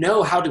doesn't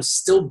know how to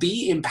still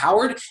be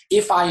empowered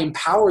if I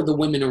empower the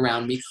women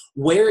around me?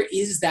 Where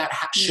is that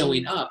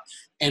showing up?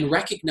 And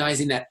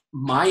recognizing that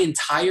my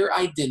entire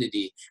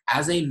identity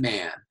as a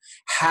man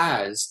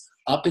has,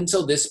 up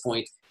until this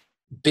point,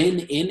 been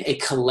in a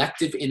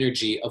collective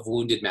energy of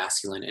wounded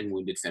masculine and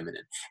wounded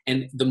feminine.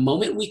 And the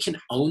moment we can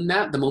own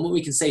that, the moment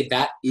we can say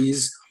that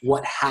is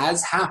what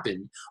has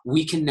happened,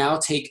 we can now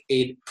take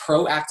a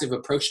proactive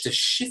approach to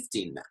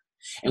shifting that.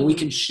 And we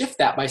can shift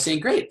that by saying,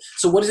 great,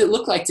 so what does it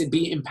look like to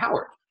be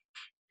empowered?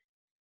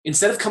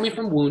 Instead of coming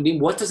from wounding,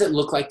 what does it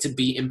look like to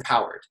be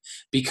empowered?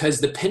 Because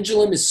the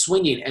pendulum is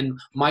swinging, and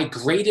my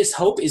greatest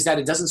hope is that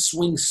it doesn't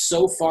swing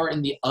so far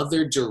in the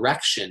other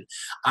direction.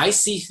 I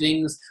see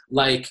things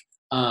like,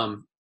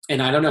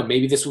 and I don't know,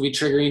 maybe this will be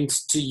triggering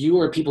to you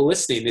or people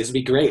listening. This would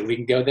be great. We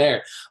can go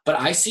there. But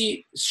I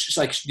see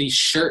like these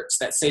shirts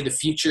that say the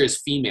future is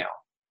female.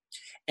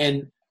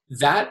 And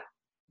that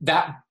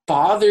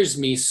bothers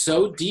me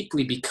so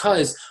deeply,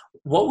 because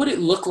what would it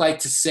look like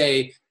to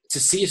see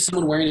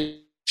someone wearing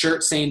a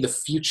shirt saying the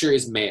future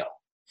is male?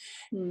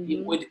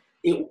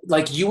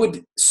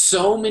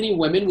 So many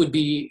women would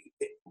be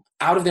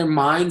out of their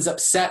minds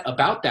upset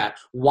about that.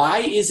 Why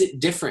is it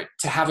different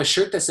to have a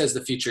shirt that says the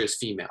future is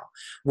female?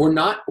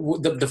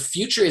 The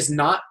future is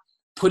not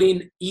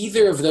putting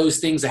either of those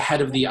things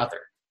ahead of the other.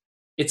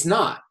 It's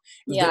not.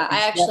 Yeah,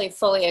 I actually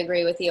fully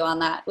agree with you on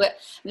that.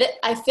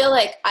 I feel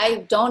like I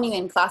don't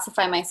even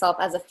classify myself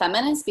as a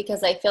feminist,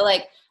 because I feel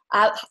like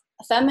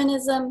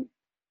feminism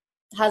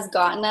has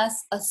gotten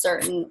us a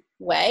certain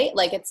way,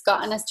 like it's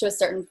gotten us to a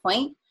certain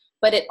point,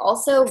 but it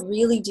also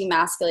really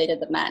demasculated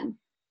the men.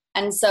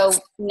 And so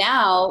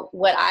now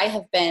what I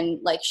have been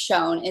like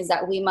shown is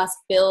that we must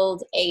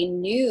build a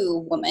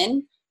new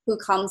woman who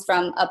comes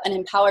from an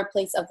empowered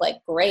place of like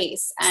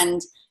grace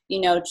and,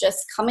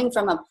 just coming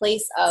from a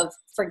place of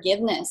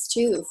forgiveness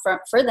too,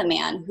 for the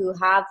man who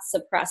have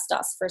suppressed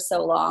us for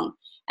so long.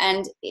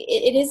 And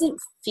it isn't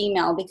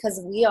female,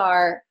 because we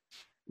are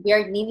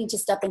needing to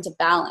step into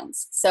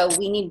balance. So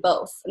we need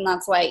both. And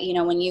that's why,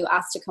 when you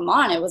asked to come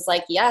on, it was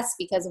like, yes,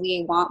 because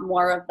we want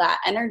more of that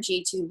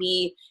energy to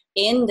be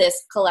in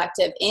this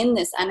collective, in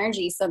this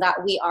energy, so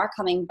that we are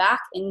coming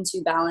back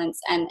into balance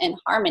and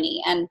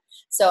harmony. And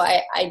so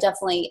I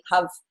definitely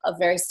have a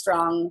very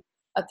strong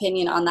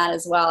opinion on that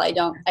as well. I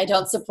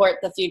don't support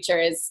the future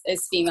is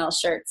female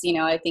shirts.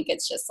 I think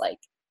it's just like,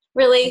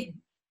 really.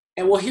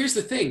 And well, here's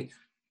the thing.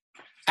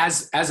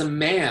 As a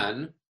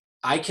man,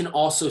 I can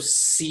also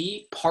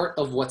see part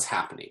of what's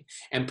happening.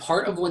 And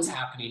part of what's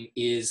happening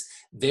is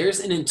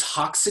there's an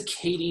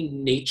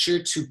intoxicating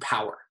nature to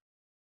power.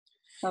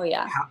 Oh,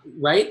 yeah.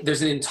 Right?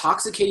 There's an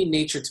intoxicating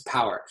nature to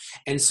power.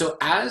 And so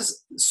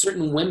as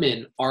certain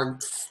women are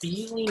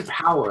feeling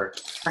power,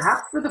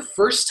 perhaps for the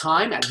first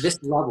time at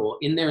this level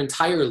in their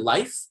entire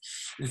life,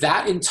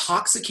 that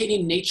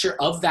intoxicating nature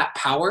of that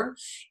power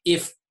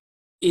is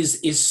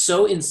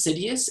so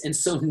insidious and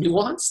so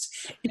nuanced.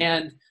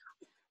 And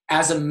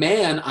as a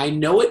man, I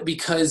know it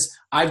because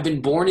I've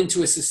been born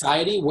into a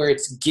society where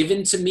it's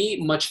given to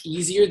me much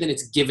easier than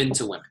it's given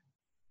to women.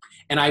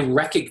 And I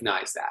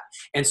recognize that.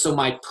 And so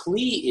my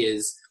plea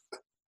is,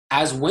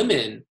 as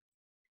women,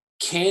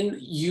 can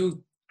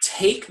you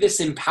take this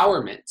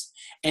empowerment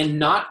and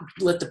not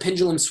let the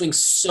pendulum swing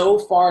so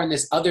far in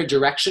this other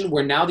direction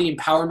where now the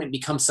empowerment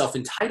becomes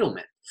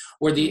self-entitlement,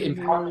 where the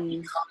empowerment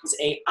becomes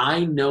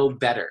I know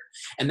better.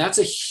 And that's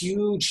a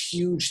huge,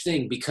 huge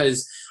thing,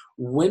 because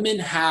women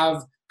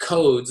have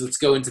codes, let's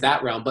go into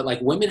that realm, but like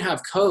women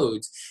have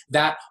codes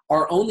that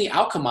are only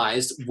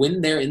alchemized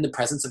when they're in the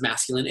presence of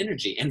masculine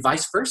energy and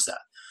vice versa.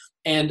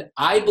 And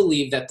I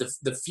believe that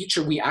the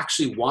future we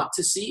actually want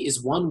to see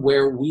is one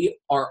where we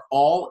are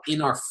all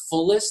in our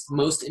fullest,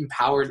 most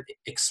empowered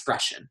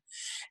expression.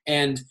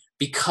 And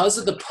because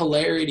of the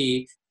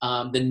polarity,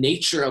 the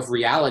nature of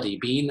reality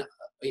being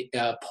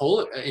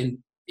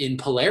in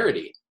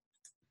polarity,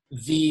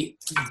 the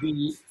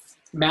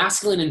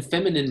masculine and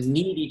feminine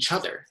need each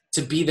other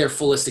to be their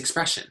fullest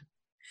expression.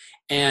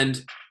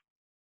 And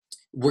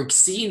we're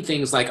seeing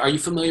things like, are you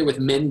familiar with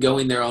men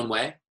going their own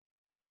way?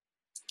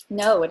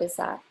 No, what is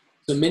that?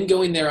 So men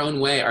going their own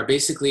way are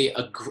basically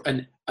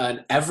an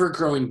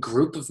ever-growing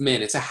group of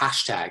men. It's a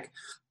hashtag.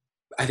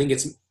 I think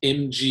it's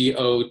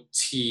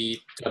MGOTW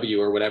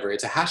or whatever.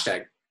 It's a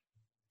hashtag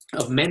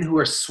of men who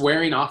are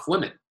swearing off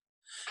women.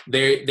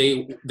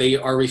 They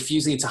are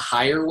refusing to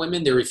hire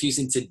women. They're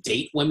refusing to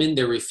date women.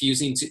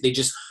 They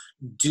just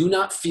do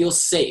not feel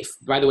safe.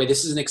 By the way,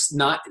 this is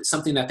not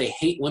something that they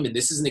hate women.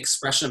 This is an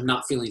expression of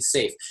not feeling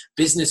safe.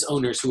 Business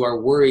owners who are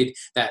worried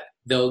that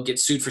they'll get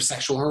sued for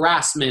sexual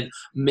harassment,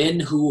 men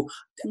who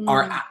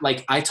are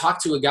like, I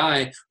talked to a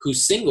guy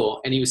who's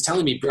single and he was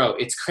telling me, bro,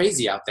 it's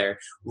crazy out there.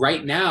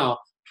 Right now,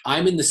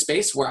 I'm in the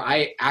space where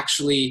I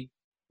actually,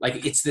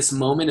 like, it's this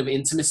moment of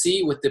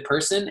intimacy with the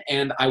person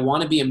and I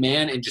want to be a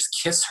man and just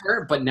kiss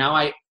her. But now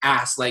I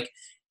ask, like,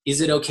 is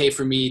it okay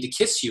for me to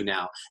kiss you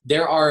now?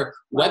 There are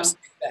websites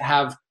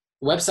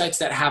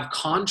that have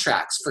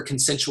contracts for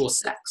consensual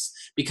sex,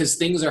 because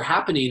things are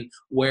happening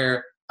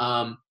where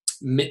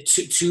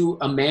to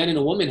a man and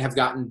a woman have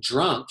gotten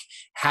drunk,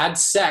 had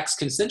sex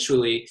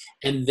consensually,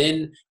 and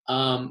then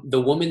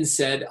the woman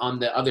said on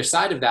the other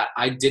side of that,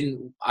 I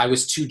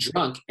was too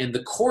drunk, and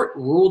the court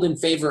ruled in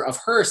favor of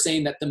her,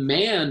 saying that the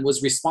man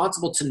was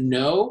responsible to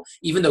know,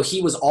 even though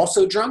he was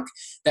also drunk,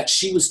 that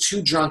she was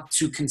too drunk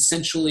to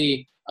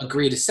consensually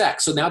agree to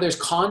sex. So now there's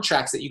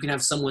contracts that you can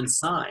have someone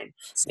sign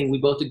saying we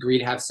both agree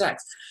to have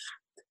sex.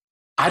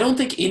 I don't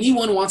think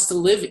anyone wants to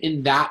live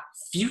in that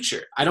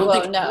future.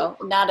 No,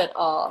 not at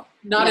all.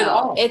 Not at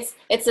all.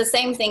 It's the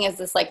same thing as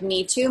this like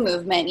Me Too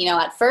movement. You know,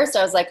 at first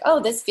I was like,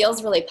 oh, this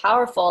feels really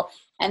powerful.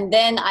 And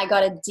then I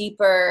got a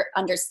deeper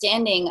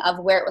understanding of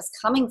where it was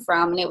coming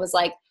from. And it was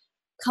like,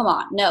 come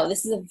on, no,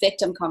 this is a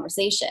victim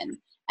conversation.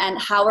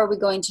 And how are we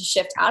going to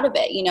shift out of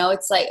it? You know,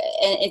 it's like,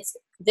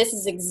 this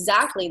is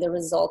exactly the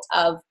result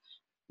of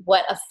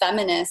what a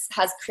feminist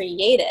has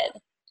created,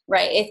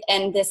 right?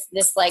 And this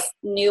like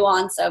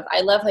nuance of,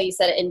 I love how you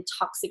said it,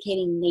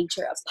 intoxicating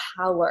nature of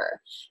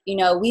power. You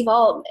know, we've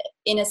all,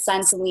 in a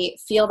sense, when we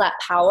feel that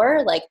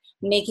power, like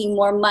making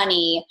more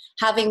money,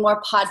 having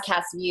more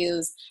podcast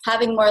views,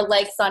 having more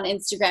likes on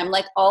Instagram,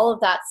 like all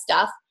of that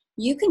stuff,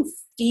 you can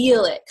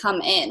feel it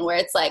come in where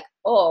it's like,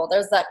 oh,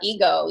 there's that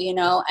ego, you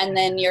know, and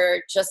then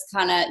you're just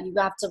you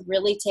have to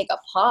really take a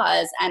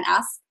pause and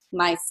ask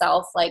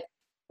myself, like,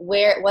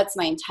 what's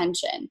my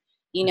intention,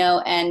 you know?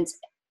 And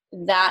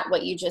that,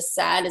 what you just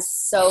said, is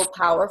so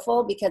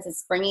powerful, because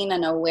it's bringing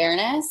an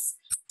awareness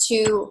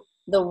to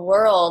the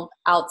world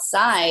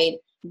outside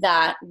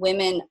that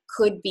women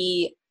could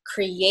be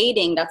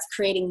creating, that's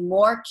creating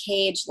more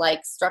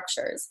cage-like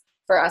structures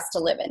for us to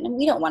live in. And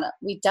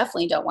we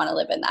definitely don't want to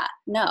live in that.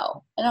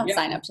 No, I don't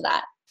sign up to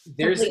that.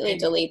 Completely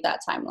delete that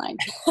timeline.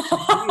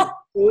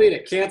 Delete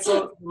it,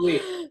 cancel,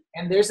 delete.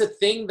 And there's a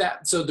thing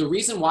so the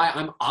reason why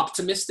I'm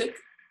optimistic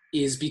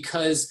is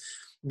because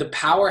the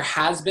power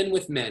has been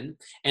with men,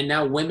 and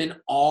now women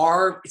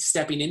are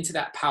stepping into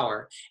that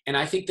power. And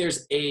I think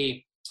there's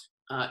a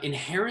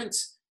inherent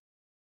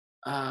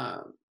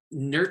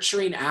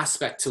nurturing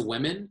aspect to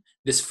women,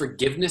 this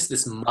forgiveness,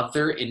 this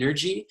mother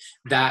energy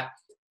that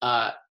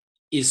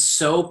is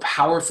so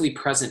powerfully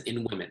present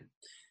in women.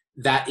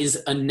 That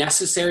is a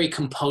necessary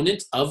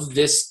component of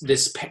this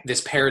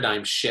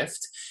paradigm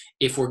shift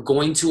if we're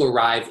going to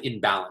arrive in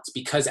balance,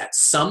 because at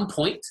some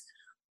point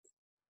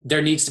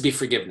there needs to be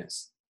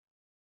forgiveness.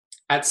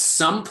 At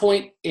some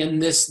point in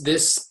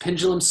this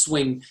pendulum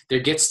swing, there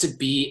gets to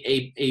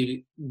be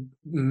a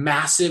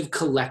massive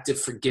collective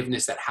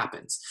forgiveness that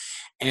happens.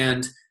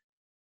 And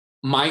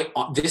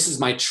this is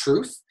my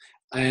truth.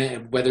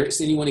 Whether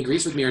anyone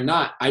agrees with me or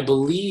not, I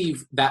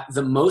believe that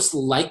the most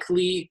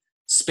likely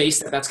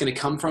space that's going to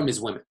come from is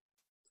women.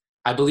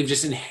 I believe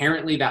just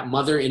inherently that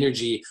mother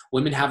energy,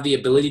 women have the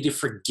ability to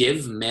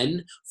forgive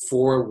men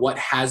for what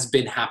has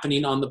been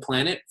happening on the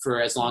planet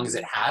for as long as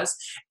it has,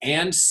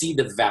 and see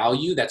the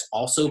value that's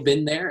also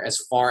been there as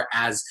far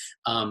as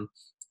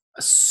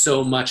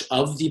so much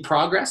of the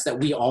progress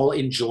that we all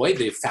enjoy,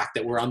 the fact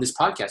that we're on this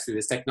podcast through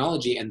this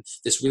technology and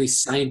this really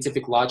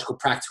scientific, logical,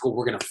 practical,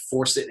 we're going to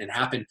force it and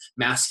happen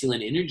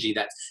masculine energy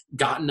that's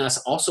gotten us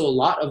also a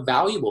lot of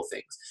valuable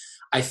things.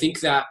 I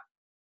think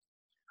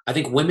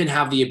women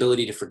have the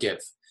ability to forgive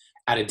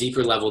at a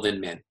deeper level than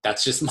men.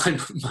 That's just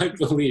my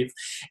belief.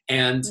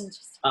 And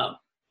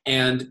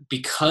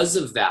because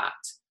of that,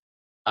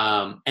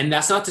 and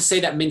that's not to say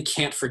that men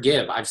can't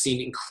forgive. I've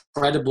seen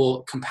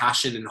incredible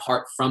compassion and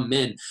heart from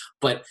men,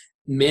 but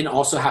men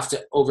also have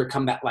to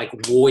overcome that like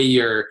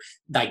warrior,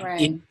 like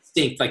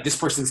instinct, like this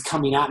person's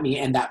coming at me,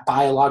 and that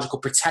biological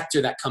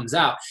protector that comes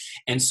out.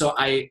 And so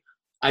I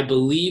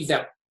believe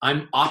that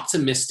I'm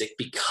optimistic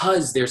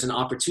because there's an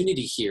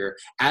opportunity here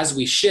as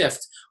we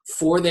shift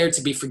for there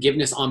to be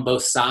forgiveness on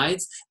both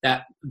sides,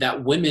 that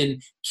women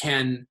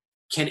can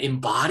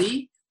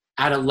embody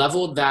at a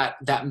level that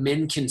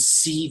men can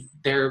see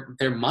their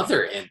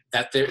mother in,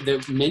 that their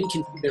men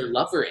can see their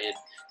lover in.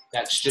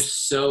 That's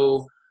just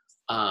so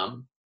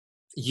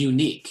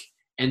unique.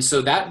 And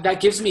so that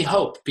gives me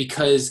hope,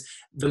 because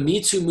the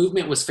Me Too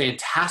movement was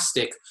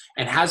fantastic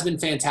and has been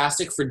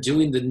fantastic for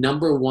doing the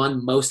number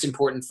one most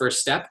important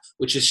first step,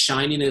 which is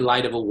shining a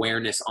light of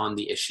awareness on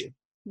the issue.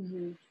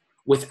 Mm-hmm.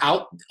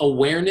 Without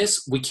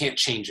awareness, we can't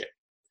change it.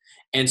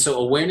 And so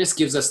awareness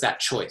gives us that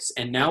choice.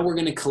 And now we're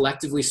going to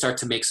collectively start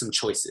to make some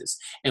choices.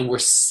 And we're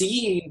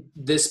seeing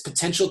this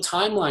potential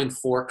timeline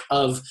fork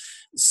of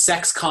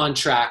sex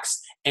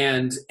contracts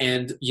and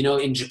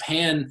in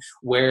Japan,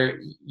 where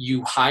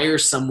you hire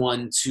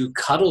someone to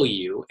cuddle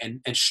you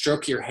and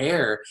stroke your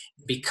hair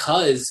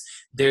because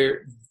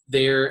they're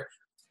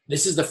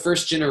this is the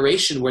first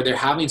generation where they're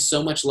having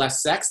so much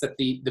less sex that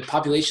the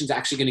population is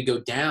actually going to go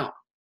down,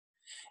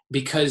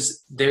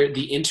 because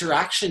the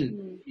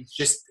interaction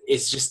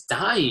is just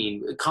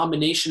dying. A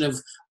combination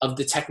of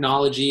the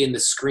technology and the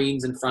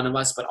screens in front of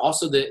us, but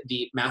also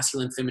the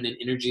masculine, feminine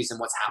energies and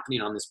what's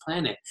happening on this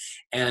planet.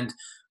 And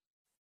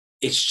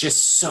it's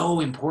just so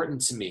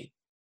important to me.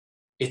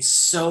 It's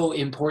so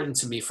important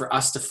to me for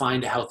us to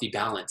find a healthy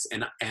balance.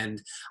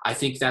 And I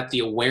think that the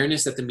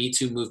awareness that the Me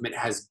Too movement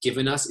has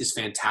given us is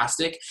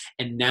fantastic.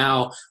 And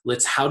now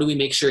how do we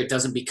make sure it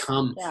doesn't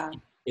become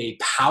a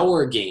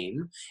power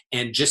game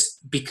and just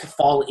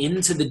fall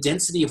into the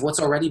density of what's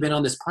already been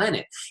on this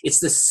planet? It's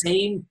the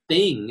same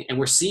thing, and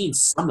we're seeing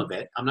some of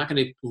it. I'm not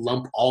going to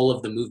lump all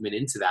of the movement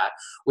into that.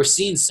 We're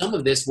seeing some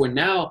of this where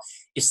now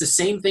it's the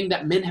same thing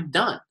that men have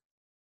done.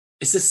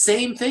 It's the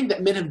same thing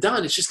that men have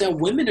done. It's just now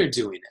women are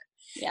doing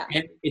it. Yeah.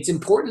 And it's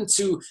important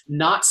to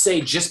not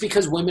say just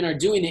because women are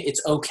doing it,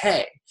 it's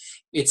okay.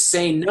 It's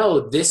saying,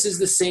 no, this is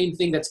the same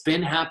thing that's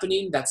been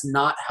happening. That's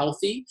not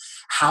healthy.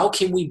 How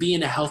can we be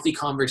in a healthy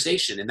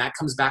conversation? And that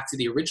comes back to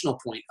the original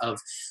point of,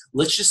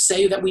 let's just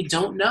say that we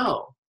don't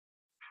know.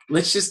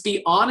 Let's just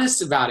be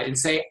honest about it and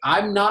say,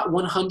 I'm not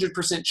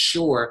 100%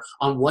 sure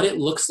on what it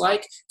looks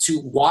like to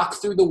walk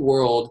through the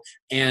world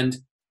and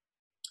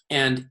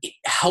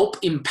help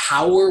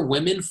empower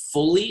women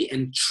fully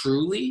and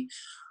truly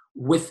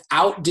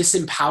without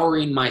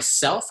disempowering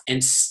myself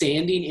and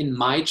standing in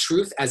my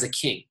truth as a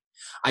king.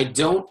 I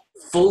don't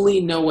fully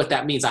know what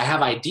that means. I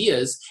have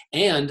ideas,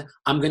 and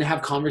I'm going to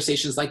have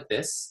conversations like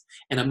this,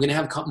 and I'm going to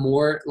have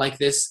more like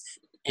this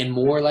and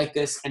more like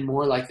this and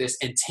more like this,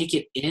 and take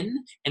it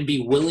in and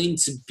be willing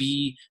to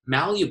be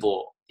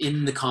malleable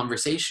in the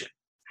conversation.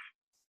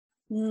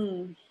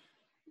 I'm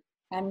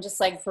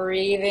just like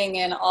breathing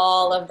in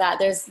all of that.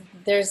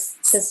 There's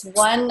this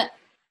one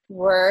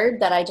word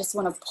that I just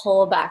want to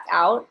pull back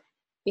out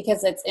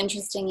because it's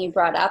interesting you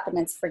brought up, and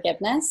it's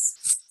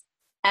forgiveness.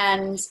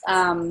 And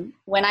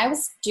when I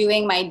was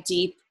doing my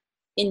deep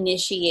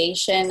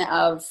initiation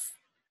of,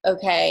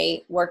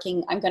 okay,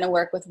 I'm going to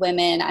work with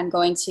women, I'm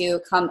going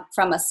to come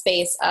from a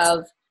space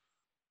of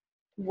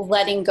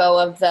letting go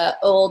of the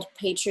old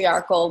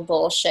patriarchal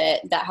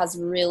bullshit that has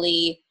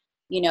really,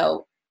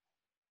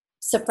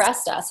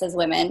 suppressed us as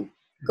women,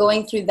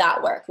 going through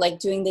that work, like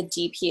doing the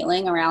deep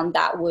healing around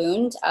that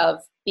wound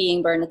of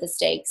being burned at the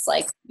stakes,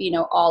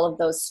 all of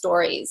those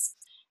stories.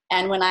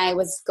 And when I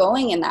was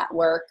going in that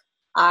work,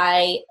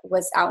 I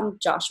was out in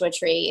Joshua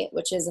Tree,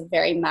 which is a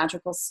very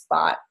magical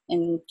spot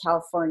in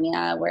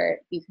California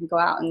where you can go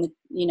out in the,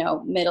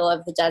 middle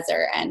of the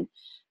desert and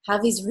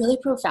have these really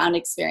profound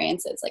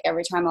experiences. Like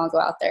every time I'll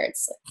go out there,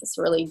 it's like this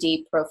really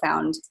deep,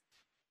 profound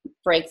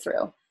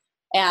breakthrough.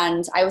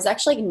 And I was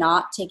actually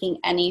not taking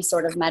any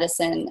sort of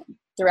medicine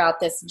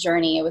throughout this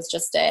journey. It was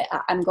just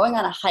I'm going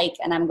on a hike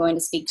and I'm going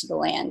to speak to the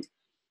land.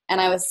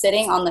 And I was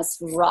sitting on this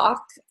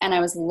rock and I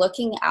was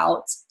looking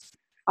out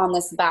on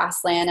this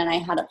vast land, and I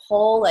had a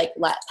whole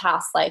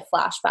past life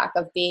flashback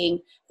of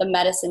being the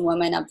medicine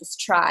woman of this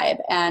tribe,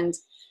 and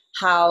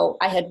how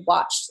I had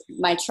watched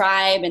my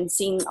tribe and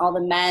seen all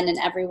the men and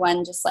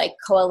everyone just like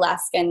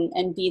coalesce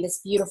and be this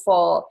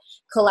beautiful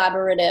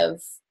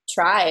collaborative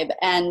tribe.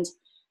 And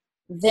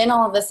then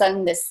all of a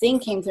sudden this thing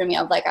came through me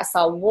of I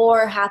saw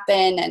war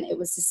happen, and it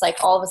was just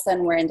all of a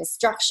sudden we're in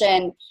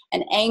destruction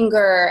and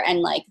anger,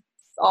 and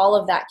all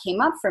of that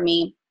came up for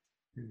me.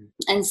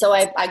 And so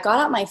I got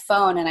out my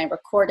phone and I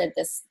recorded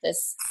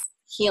this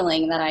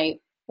healing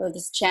or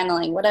this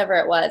channeling, whatever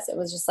it was. It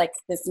was just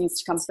this needs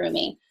to come through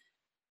me.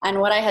 And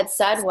what I had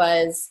said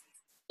was,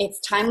 it's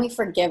time we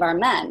forgive our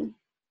men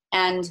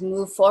and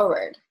move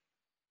forward.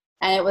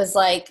 And it was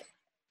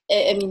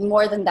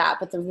more than that,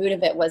 but the root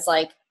of it was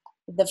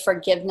the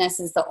forgiveness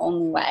is the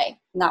only way.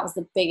 And that was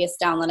the biggest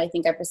download I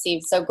think I've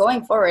received. So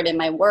going forward in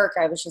my work,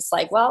 I was just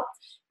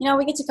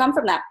we get to come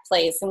from that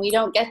place, and we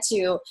don't get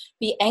to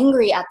be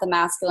angry at the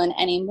masculine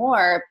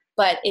anymore.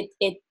 But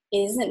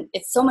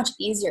it's so much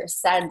easier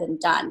said than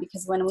done,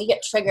 because when we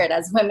get triggered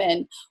as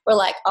women, we're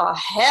like, oh,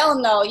 hell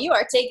no, you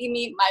are taking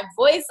my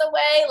voice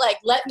away.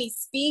 Let me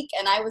speak.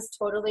 And I was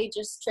totally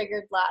just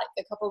triggered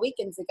a couple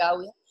weekends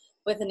ago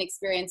with an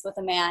experience with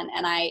a man,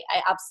 and I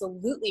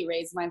absolutely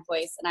raised my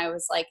voice, and I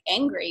was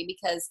angry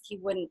because he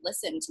wouldn't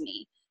listen to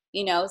me,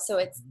 so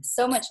it's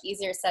so much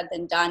easier said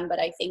than done. But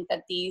I think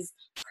that these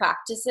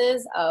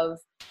practices of,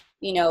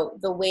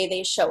 the way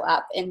they show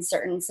up in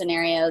certain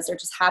scenarios, or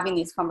just having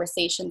these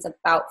conversations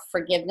about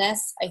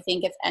forgiveness, I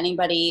think if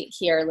anybody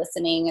here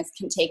listening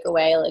can take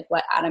away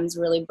what Adam's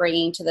really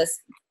bringing to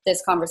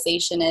this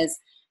conversation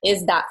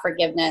is that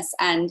forgiveness.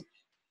 And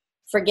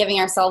forgiving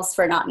ourselves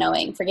for not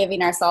knowing,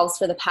 forgiving ourselves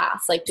for the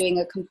past, like doing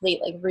a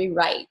complete like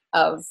rewrite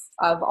of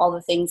all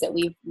the things that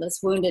this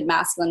wounded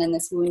masculine and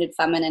this wounded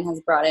feminine has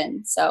brought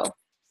in. So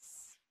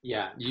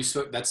yeah,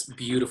 that's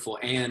beautiful.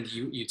 And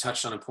you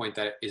touched on a point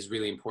that is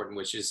really important,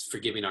 which is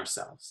forgiving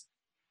ourselves.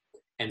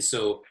 And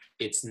so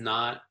it's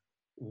not,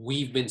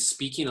 we've been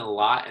speaking a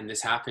lot, and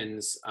this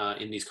happens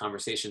in these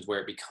conversations where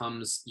it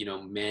becomes,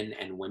 men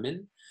and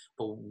women,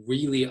 but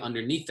really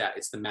underneath that,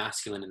 it's the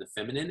masculine and the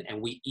feminine,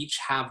 and we each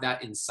have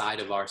that inside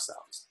of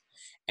ourselves.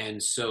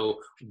 And so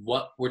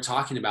what we're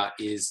talking about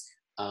is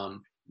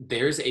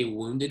there's a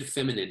wounded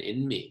feminine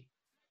in me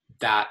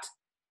that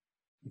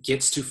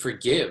gets to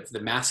forgive the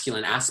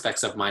masculine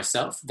aspects of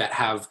myself that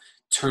have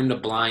turned a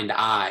blind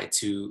eye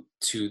to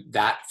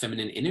that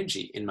feminine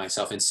energy in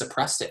myself and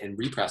suppressed it and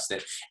repressed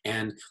it.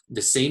 And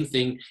the same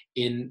thing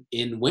in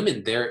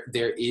women. There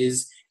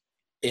is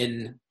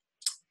an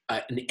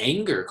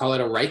anger, call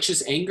it a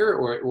righteous anger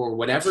or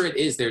whatever it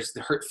is. There's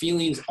the hurt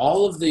feelings,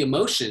 all of the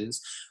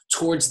emotions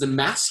towards the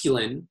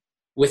masculine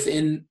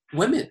within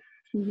women.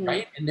 Mm-hmm.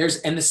 Right.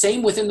 And the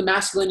same within the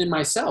masculine in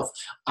myself.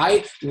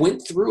 I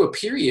went through a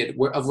period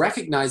of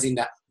recognizing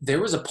that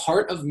there was a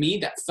part of me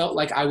that felt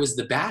like I was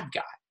the bad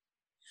guy.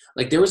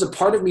 Like there was a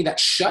part of me that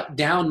shut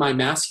down my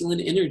masculine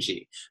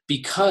energy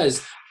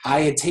because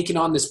I had taken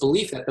on this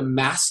belief that the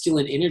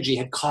masculine energy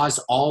had caused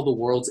all the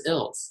world's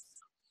ills.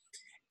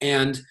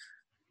 And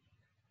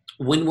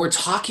when we're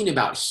talking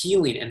about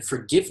healing and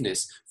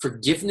forgiveness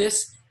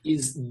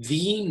is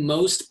the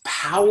most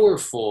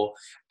powerful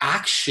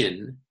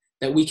action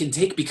that we can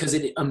take because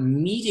it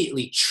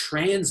immediately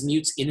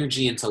transmutes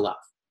energy into love.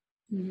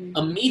 Mm-hmm.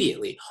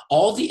 Immediately.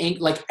 All the anger,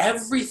 like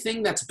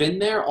everything that's been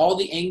there, all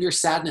the anger,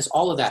 sadness,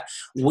 all of that,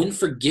 when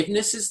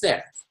forgiveness is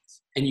there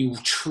and you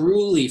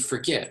truly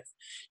forgive,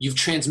 you've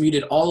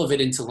transmuted all of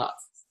it into love.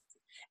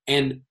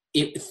 And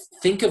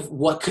think of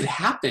what could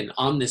happen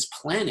on this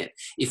planet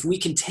if we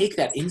can take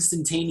that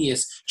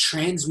instantaneous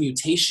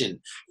transmutation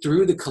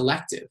through the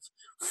collective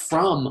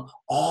from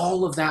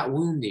all of that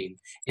wounding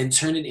and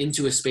turn it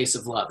into a space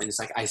of love. And it's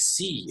like, I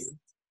see you.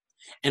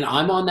 And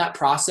I'm on that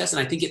process. And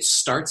I think it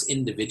starts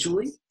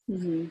individually.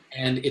 Mm-hmm.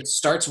 And it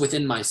starts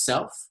within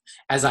myself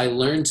as I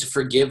learn to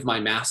forgive my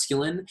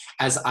masculine,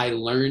 as I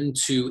learn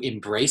to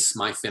embrace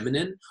my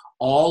feminine,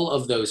 all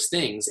of those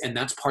things. And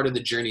that's part of the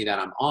journey that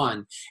I'm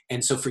on.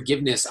 And so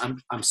forgiveness,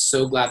 I'm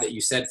so glad that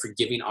you said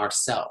forgiving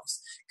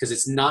ourselves, because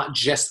it's not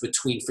just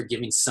between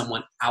forgiving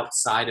someone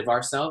outside of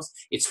ourselves,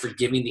 it's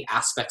forgiving the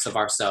aspects of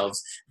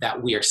ourselves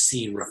that we are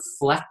seeing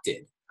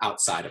reflected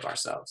outside of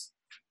ourselves.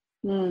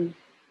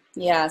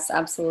 Yes,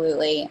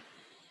 absolutely.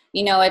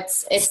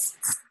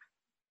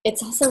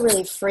 It's also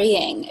really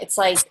freeing. It's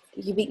like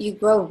you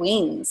grow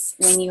wings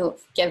when you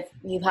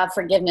have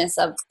forgiveness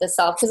of the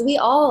self, because we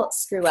all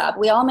screw up.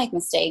 We all make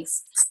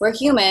mistakes. We're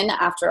human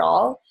after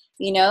all,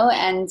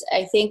 and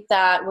I think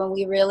that when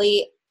we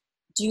really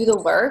do the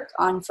work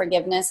on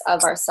forgiveness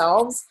of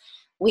ourselves,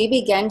 we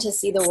begin to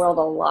see the world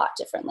a lot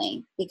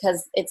differently,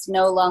 because it's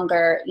no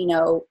longer,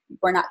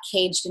 we're not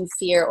caged in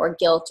fear or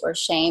guilt or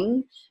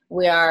shame.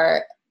 We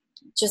are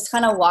just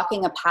kind of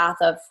walking a path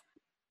of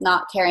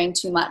not caring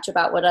too much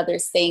about what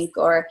others think,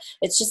 or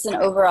it's just an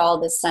overall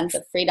this sense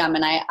of freedom.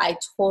 And I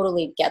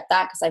totally get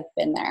that, because I've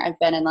been there. I've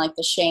been in like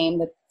the shame,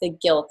 the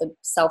guilt, the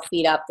self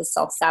beat up, the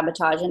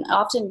self-sabotage, and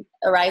often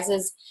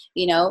arises,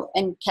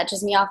 and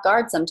catches me off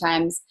guard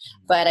sometimes.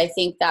 But I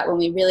think that when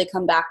we really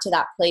come back to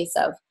that place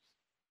of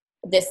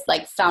this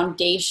like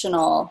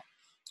foundational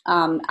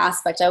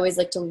aspect, I always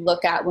like to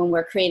look at when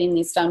we're creating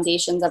these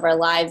foundations of our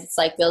lives, it's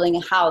like building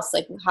a house.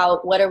 Like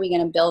what are we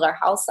going to build our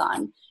house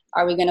on?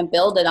 Are we going to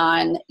build it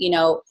on,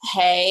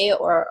 hay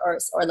or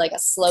like a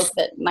slope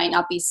that might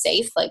not be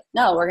safe? Like,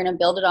 no, we're going to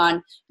build it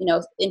on,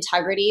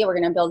 integrity. We're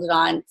going to build it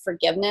on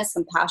forgiveness,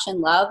 compassion,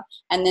 love.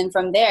 And then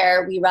from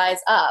there we rise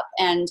up.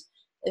 And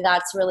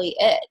that's really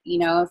it,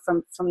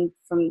 from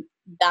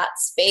that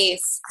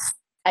space.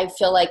 I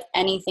feel like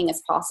anything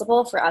is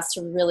possible for us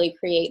to really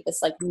create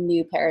this like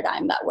new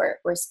paradigm that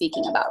we're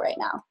speaking about right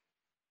now.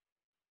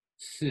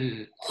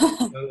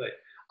 Totally.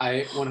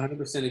 I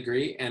 100%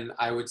 agree. And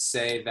I would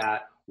say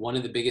that one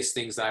of the biggest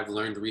things that I've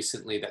learned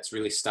recently that's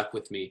really stuck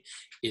with me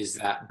is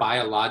that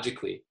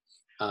biologically,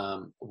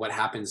 what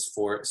happens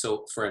for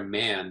a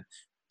man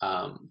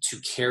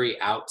to carry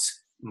out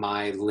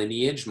my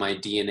lineage, my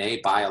DNA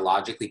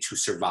biologically to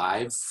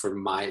survive for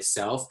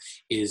myself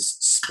is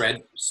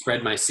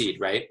spread my seed,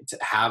 right? To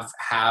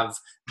have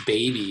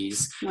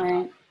babies.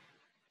 Right.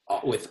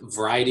 With a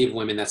variety of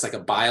women. That's like a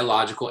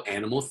biological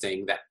animal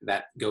thing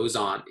that goes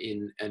on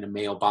in a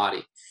male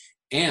body.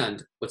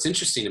 And what's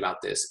interesting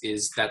about this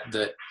is that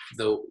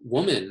the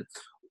woman,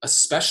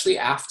 especially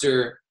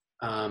after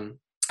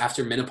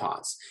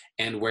menopause,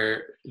 and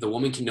where the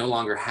woman can no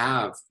longer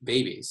have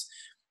babies,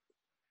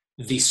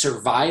 the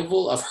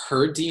survival of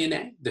her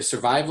DNA, the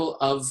survival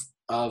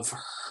of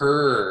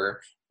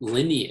her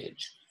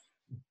lineage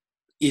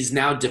is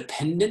now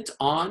dependent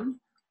on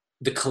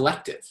the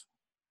collective.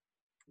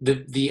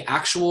 the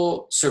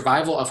actual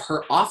survival of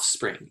her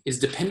offspring is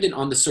dependent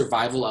on the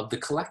survival of the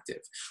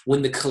collective.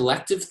 When the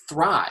collective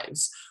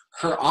thrives,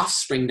 her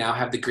offspring now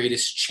have the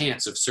greatest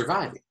chance of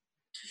surviving.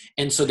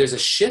 And so there's a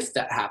shift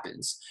that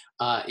happens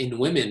in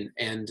women.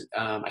 And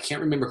I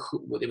can't remember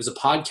who, it was a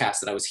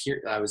podcast that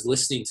I was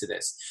listening to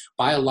this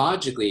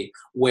biologically,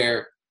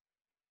 where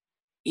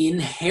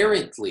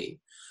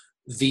inherently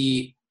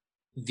the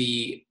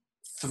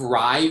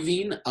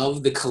thriving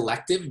of the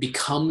collective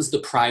becomes the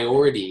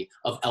priority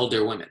of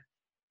elder women,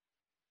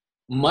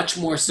 much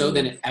more so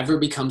than it ever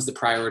becomes the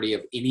priority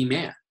of any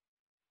man.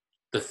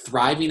 The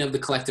thriving of the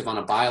collective on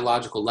a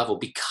biological level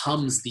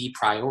becomes the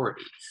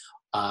priority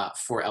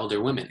for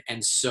elder women.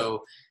 And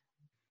so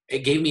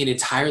it gave me an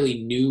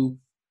entirely new,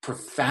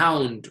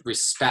 profound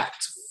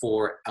respect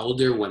for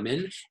elder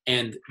women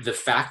and the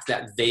fact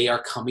that they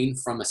are coming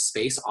from a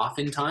space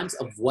oftentimes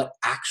of what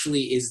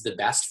actually is the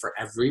best for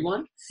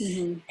everyone.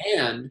 Mm-hmm.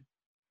 And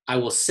I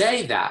will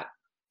say that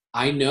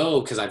I know,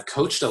 because I've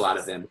coached a lot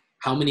of them,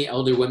 how many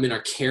elder women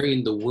are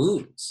carrying the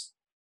wounds.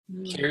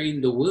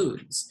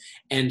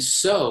 And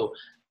so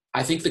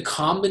I think the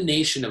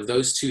combination of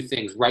those two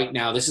things right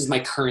now, this is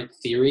my current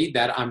theory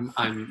that I'm,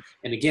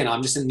 and again,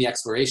 I'm just in the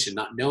exploration,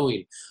 not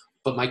knowing,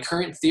 but my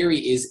current theory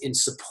is in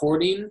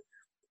supporting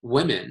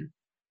women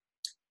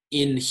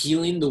in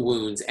healing the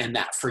wounds and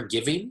that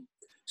forgiving,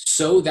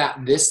 so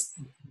that this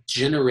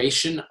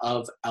generation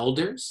of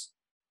elder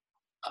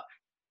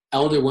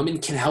women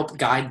can help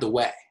guide the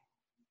way.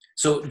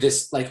 So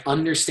this like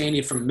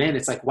understanding from men,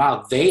 it's like,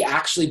 wow, they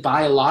actually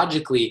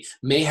biologically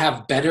may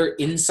have better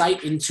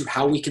insight into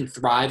how we can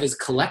thrive as a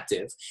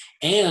collective,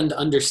 and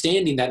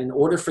understanding that in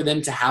order for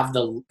them to have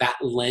that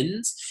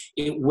lens,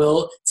 it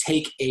will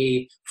take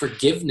a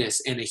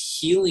forgiveness and a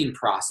healing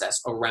process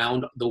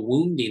around the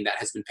wounding that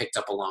has been picked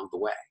up along the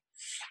way.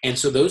 And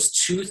so those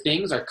two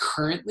things are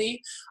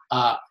currently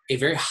a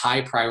very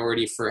high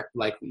priority for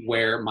like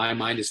where my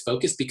mind is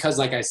focused, because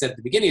like I said at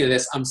the beginning of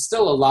this, I'm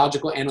still a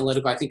logical,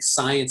 analytical. I think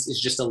science is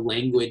just a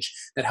language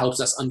that helps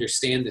us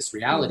understand this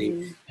reality.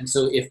 Mm-hmm. And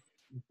so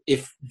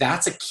if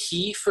that's a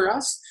key for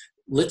us,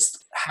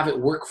 let's have it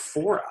work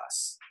for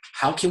us.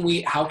 How can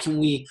we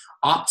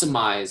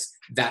optimize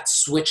that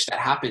switch that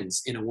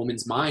happens in a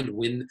woman's mind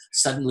when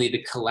suddenly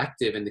the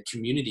collective and the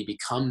community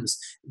becomes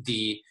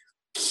the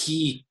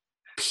key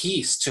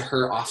piece to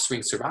her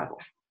offspring survival?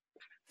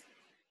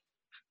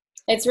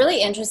 It's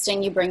really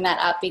interesting you bring that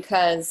up,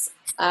 because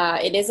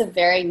it is a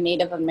very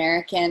Native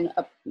American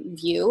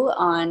view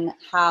on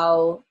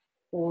how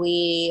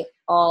we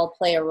all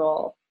play a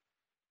role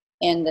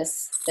in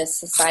this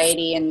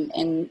society and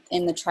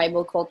in the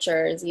tribal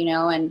cultures, you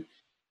know. And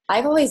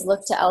I've always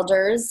looked to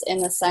elders in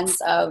the sense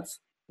of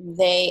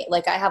I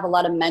have a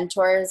lot of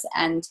mentors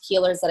and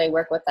healers that I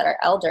work with that are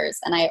elders,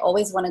 and I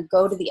always want to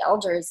go to the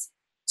elders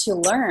to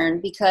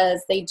learn,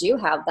 because they do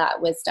have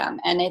that wisdom,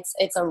 and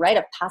it's a rite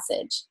of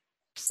passage.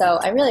 So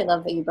I really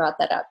love that you brought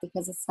that up,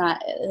 because it's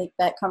not like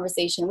that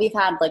conversation we've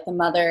had, like the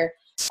mother,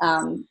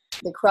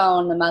 the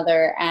crone, the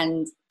mother,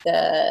 and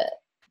the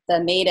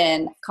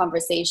maiden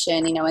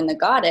conversation, you know, and the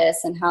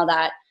goddess, and how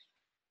that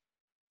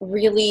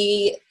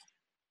really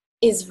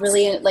is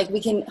really like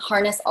we can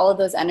harness all of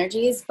those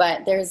energies,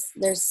 but there's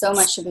so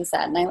much to be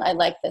said. And I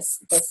like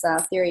this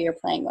theory you're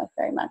playing with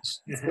very much.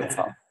 It's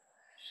beautiful.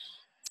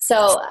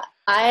 So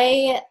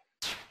I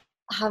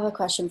have a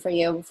question for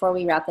you before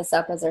we wrap this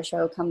up, as our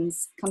show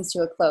comes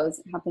to a close.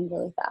 It happened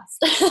really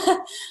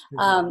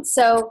fast.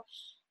 So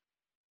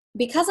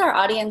because our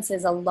audience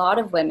is a lot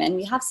of women,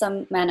 we have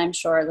some men, I'm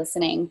sure,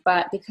 listening,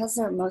 but because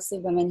they're mostly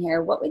women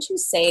here, what would you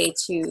say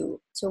to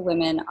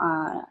women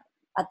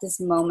at this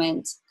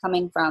moment,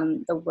 coming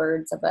from the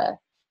words of a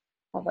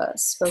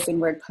spoken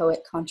word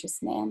poet, conscious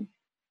man?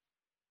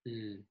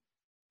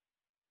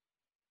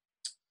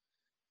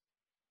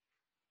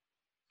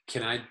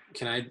 Can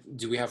I,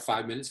 do we have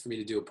 5 minutes for me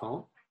to do a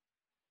poem?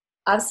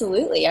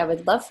 Absolutely. I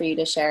would love for you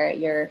to share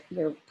your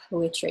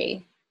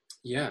poetry.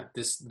 Yeah,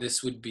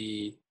 this would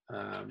be,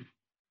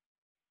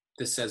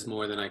 this says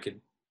more than I could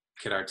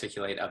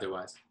articulate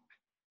otherwise.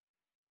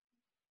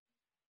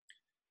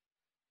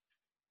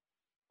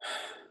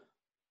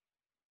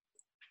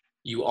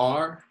 You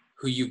are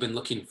who you've been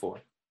looking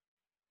for.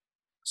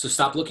 So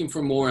stop looking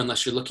for more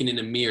unless you're looking in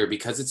a mirror,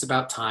 because it's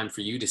about time for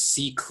you to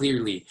see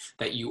clearly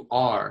that you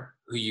are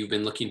who you've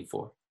been looking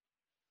for.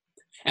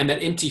 And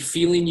that empty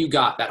feeling you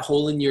got, that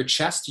hole in your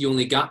chest, you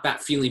only got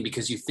that feeling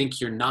because you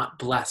think you're not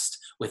blessed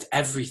with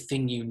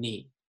everything you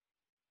need.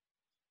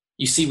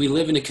 You see, we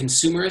live in a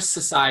consumerist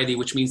society,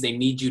 which means they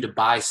need you to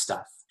buy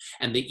stuff.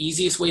 And the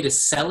easiest way to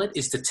sell it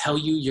is to tell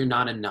you you're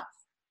not enough.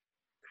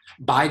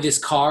 Buy this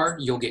car,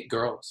 you'll get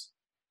girls.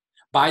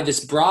 Buy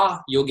this bra,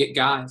 you'll get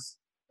guys.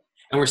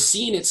 And we're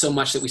seeing it so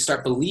much that we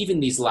start believing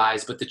these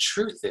lies. But the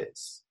truth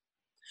is,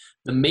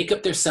 the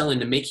makeup they're selling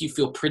to make you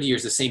feel prettier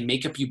is the same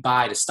makeup you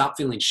buy to stop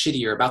feeling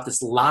shittier about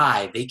this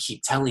lie they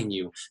keep telling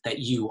you, that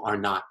you are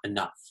not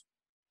enough.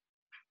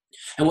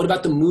 And what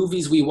about the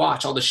movies we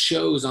watch, all the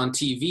shows on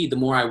TV? The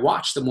more I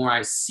watch, the more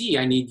I see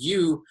I need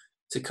you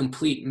to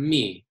complete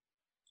me.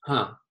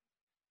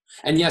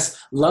 And yes,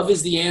 love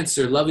is the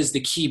answer. Love is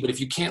the key. But if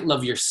you can't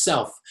love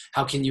yourself,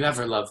 how can you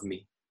ever love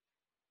me?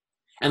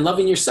 And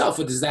loving yourself,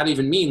 what does that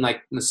even mean?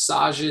 Like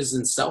massages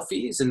and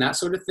selfies and that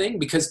sort of thing?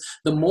 Because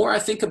the more I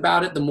think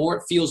about it, the more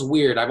it feels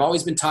weird. I've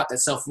always been taught that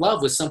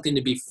self-love was something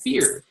to be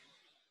feared.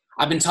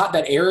 I've been taught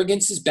that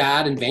arrogance is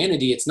bad and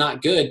vanity, it's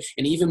not good.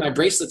 And even my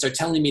bracelets are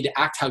telling me to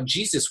act how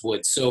Jesus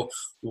would. So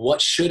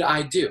what should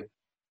I do?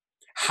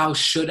 How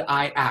should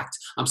I act?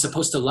 I'm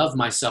supposed to love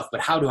myself,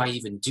 but how do I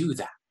even do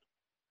that?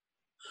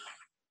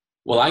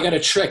 Well, I got a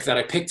trick that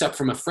I picked up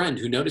from a friend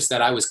who noticed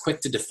that I was quick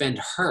to defend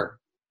her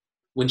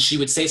when she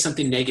would say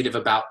something negative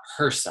about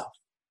herself.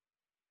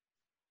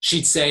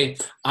 She'd say,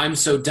 I'm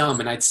so dumb,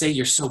 and I'd say,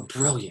 you're so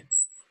brilliant.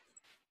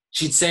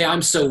 She'd say,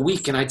 I'm so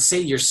weak, and I'd say,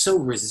 you're so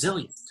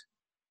resilient.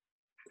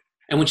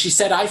 And when she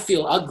said, I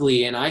feel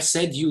ugly, and I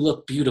said, you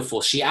look beautiful,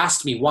 she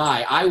asked me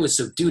why I was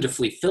so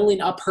dutifully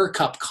filling up her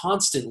cup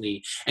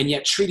constantly and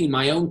yet treating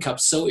my own cup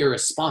so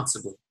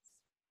irresponsibly.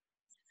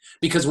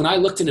 Because when I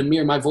looked in a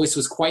mirror, my voice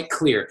was quite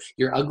clear.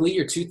 You're ugly,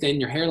 you're too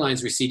thin, your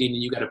hairline's receding,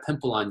 and you got a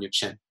pimple on your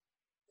chin.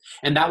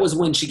 And that was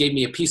when she gave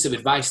me a piece of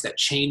advice that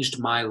changed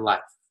my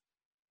life.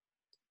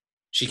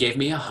 She gave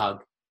me a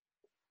hug,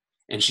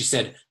 and she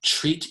said,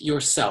 treat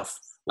yourself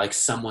like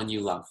someone you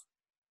love.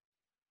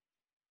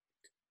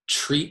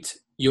 Treat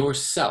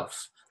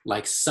yourself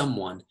like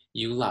someone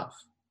you love.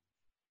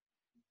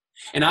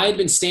 And I had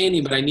been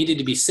standing, but I needed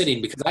to be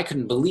sitting because I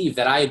couldn't believe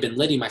that I had been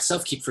letting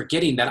myself keep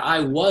forgetting that I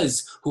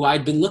was who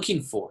I'd been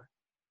looking for.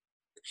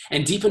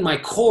 And deep in my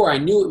core, I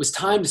knew it was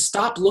time to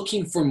stop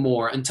looking for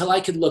more until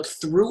I could look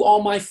through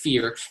all my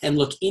fear and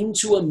look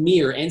into a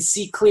mirror and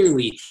see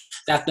clearly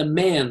that the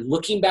man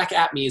looking back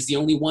at me is the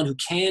only one who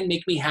can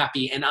make me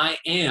happy, and I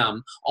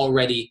am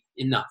already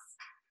enough.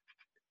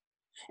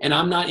 And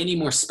I'm not any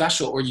more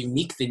special or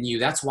unique than you.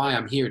 That's why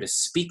I'm here to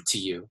speak to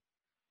you.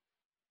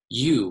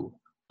 You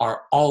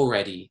are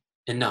already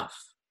enough.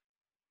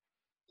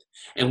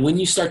 And when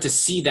you start to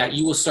see that,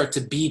 you will start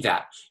to be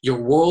that. Your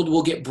world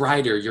will get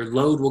brighter, your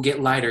load will get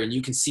lighter, and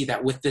you can see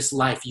that with this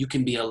life, you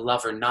can be a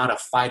lover, not a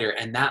fighter.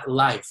 And that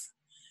life,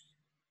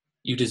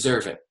 you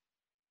deserve it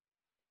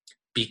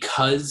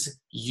because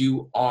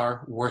you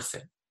are worth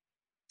it.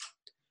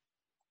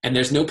 And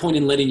there's no point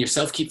in letting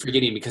yourself keep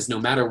forgetting, because no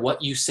matter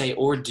what you say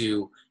or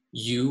do,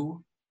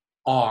 you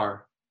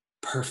are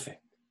perfect.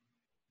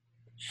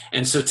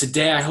 And so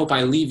today, I hope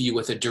I leave you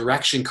with a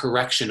direction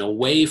correction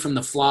away from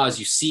the flaws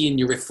you see in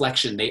your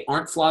reflection. They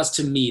aren't flaws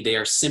to me. They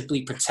are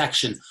simply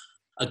protection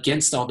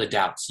against all the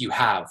doubts you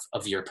have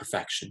of your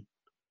perfection.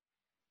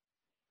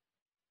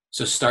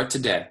 So start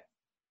today.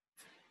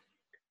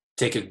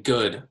 Take a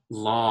good,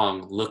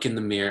 long look in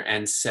the mirror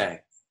and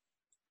say,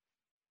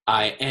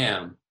 I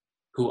am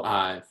who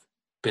I've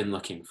been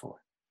looking for.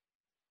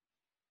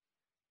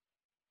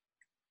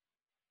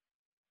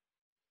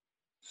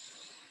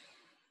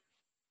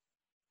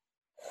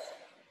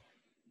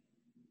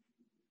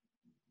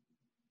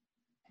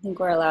 I think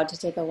we're allowed to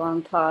take a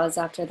long pause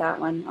after that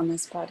one on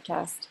this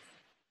podcast.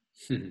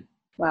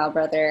 Wow,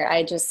 brother.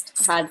 I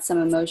just had some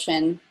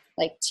emotion,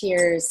 like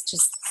tears,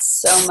 just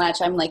so much.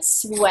 I'm like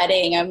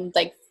sweating. I'm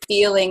like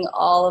feeling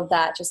all of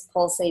that just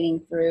pulsating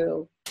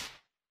through.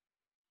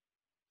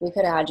 We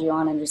could have had you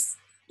on and just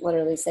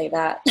literally say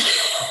that.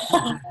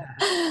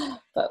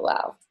 But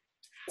wow.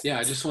 Yeah,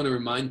 I just want to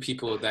remind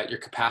people that your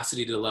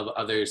capacity to love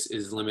others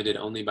is limited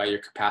only by your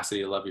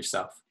capacity to love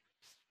yourself.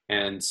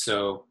 And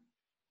so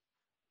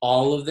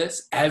all of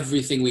this,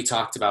 everything we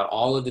talked about,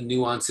 all of the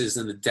nuances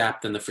and the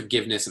depth and the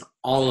forgiveness and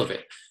all of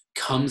it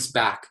comes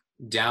back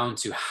down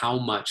to how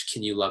much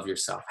can you love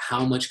yourself?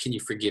 How much can you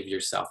forgive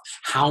yourself?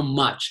 How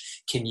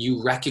much can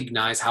you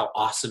recognize how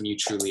awesome you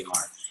truly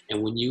are?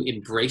 And when you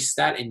embrace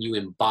that and you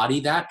embody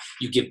that,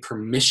 you give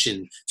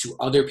permission to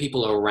other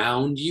people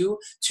around you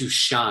to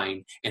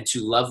shine and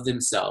to love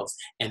themselves.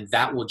 And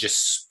that will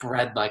just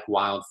spread like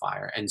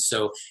wildfire. And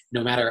so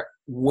no matter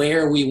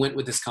where we went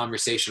with this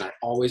conversation, I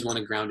always want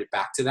to ground it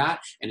back to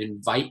that and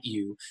invite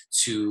you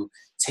to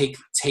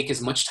take as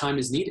much time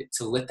as needed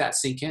to let that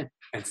sink in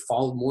and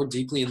fall more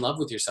deeply in love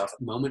with yourself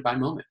moment by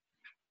moment.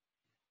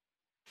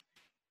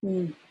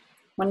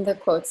 One of the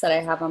quotes that I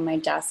have on my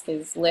desk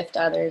is lift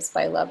others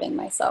by loving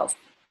myself.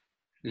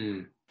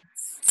 Beautiful.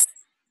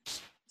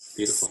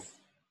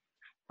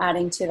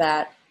 Adding to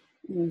that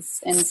in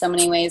so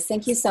many ways.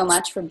 Thank you so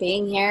much for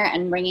being here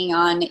and bringing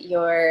on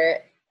your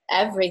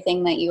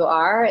everything that you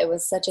are. It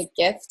was such a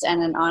gift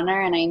and an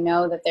honor. And I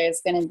know that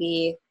there's going to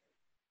be,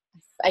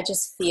 I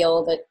just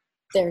feel that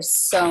there's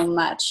so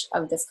much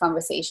of this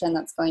conversation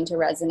that's going to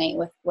resonate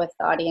with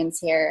the audience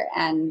here.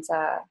 And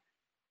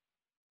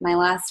my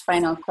last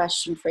final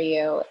question for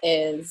you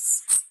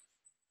is,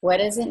 what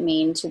does it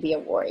mean to be a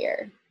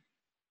warrior?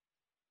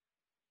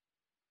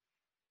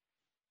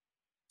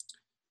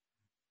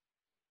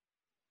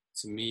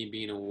 To me,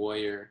 being a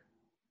warrior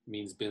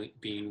means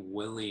being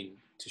willing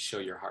to show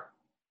your heart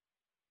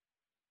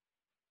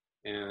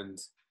and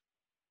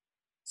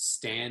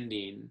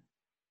standing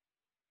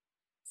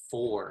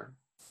for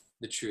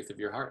the truth of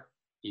your heart,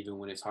 even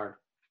when it's hard.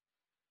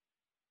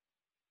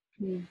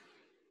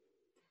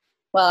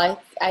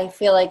 Well, I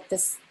feel like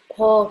this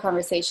whole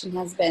conversation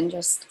has been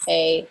just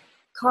a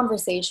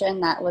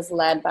conversation that was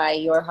led by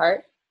your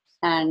heart,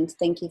 and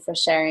thank you for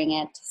sharing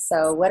it.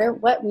 So,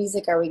 what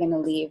music are we going to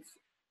leave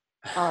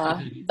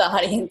the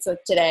audience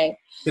with today?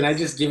 Can I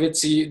just give it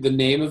to you, the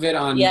name of it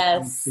on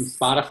Yes.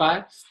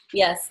 Spotify?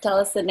 Yes, tell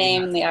us the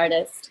name and the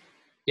artist.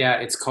 Yeah,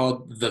 it's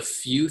called The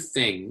Few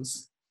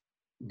Things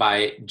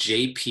by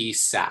JP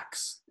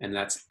Saxe, and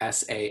that's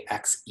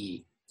Saxe.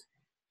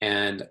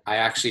 And I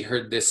actually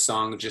heard this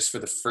song just for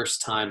the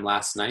first time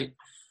last night.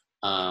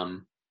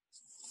 I'm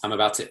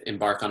about to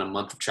embark on a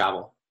month of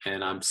travel,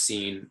 and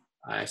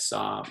I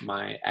saw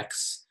my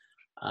ex,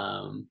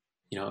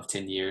 of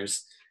 10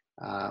 years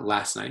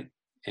last night,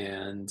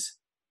 and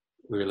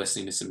we were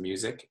listening to some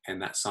music,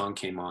 and that song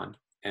came on.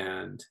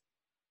 And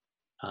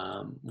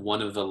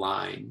one of the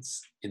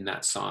lines in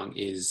that song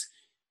is,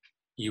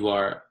 you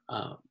are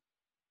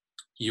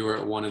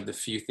one of the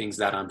few things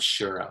that I'm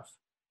sure of.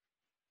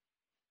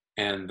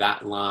 And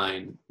that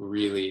line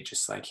really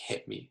just like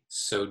hit me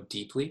so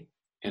deeply,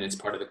 and it's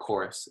part of the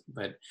chorus,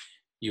 but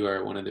you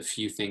are one of the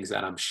few things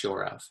that I'm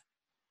sure of.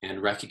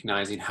 And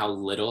recognizing how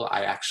little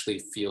I actually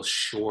feel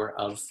sure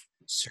of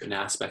certain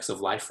aspects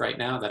of life right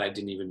now that I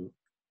didn't even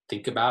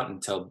think about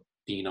until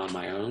being on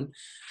my own,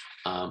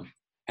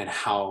 and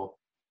how,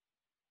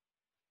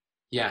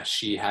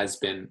 she has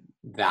been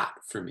that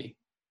for me.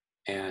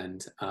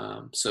 And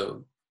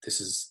so this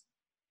is,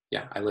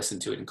 I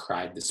listened to it and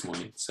cried this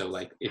morning. So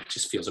like, it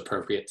just feels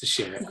appropriate to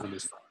share it on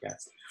this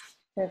podcast.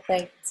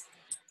 Perfect.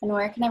 And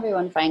where can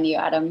everyone find you,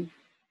 Adam?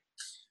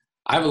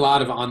 I have a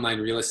lot of online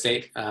real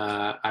estate.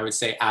 I would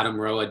say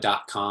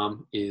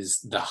adamroa.com is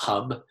the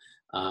hub.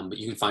 But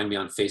you can find me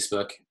on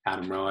Facebook,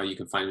 Adam Roa. You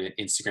can find me on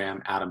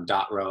Instagram,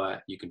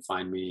 adam.roa. You can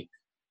find me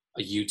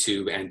on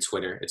YouTube and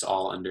Twitter. It's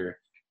all under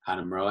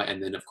Adam Roa.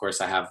 And then, of course,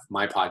 I have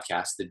my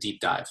podcast, The Deep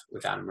Dive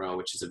with Adam Roa,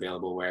 which is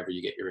available wherever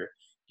you get your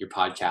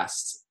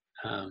podcasts.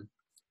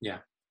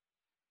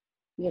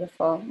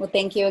 Beautiful. Well,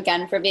 thank you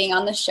again for being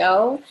on the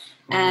show.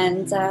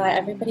 And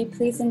everybody,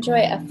 please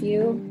enjoy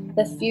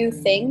The Few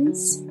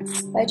Things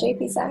by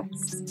JP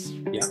Saxe.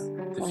 Yeah,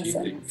 The Few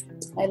Things.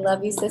 I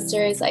love you,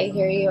 sisters. I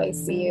hear you. I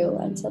see you.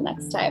 Until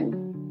next time.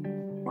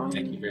 Bye.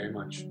 Thank you very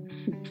much.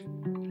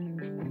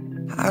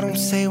 I don't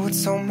say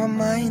what's on my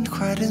mind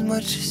quite as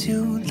much as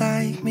you'd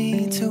like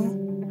me to.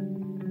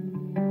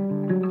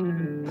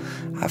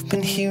 I've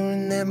been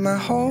hearing that my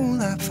whole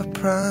life, I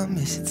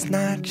promise it's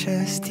not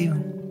just you.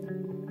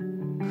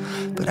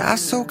 But I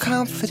so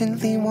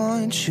confidently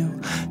want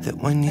you that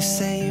when you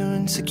say you're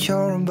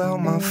insecure about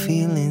my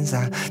feelings,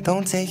 I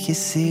don't take you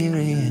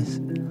serious.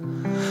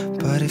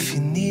 But if you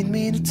need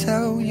me to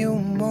tell you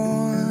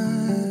more,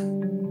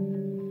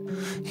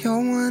 you're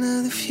one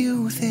of the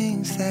few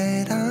things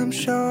that I'm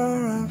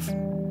sure of.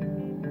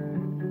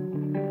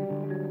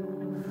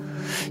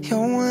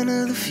 You're one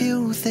of the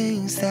few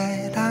things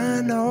that I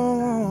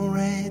know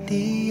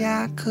already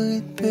I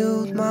could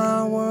build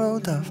my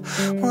world of.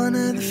 One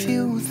of the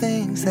few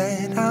things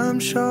that I'm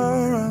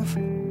sure of.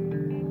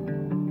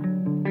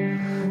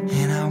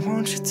 And I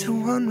want you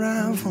to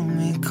unravel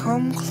me.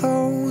 Come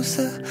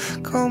closer,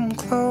 come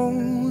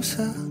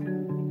closer.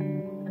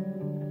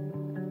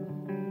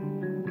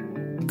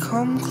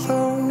 Come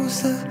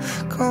closer,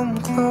 come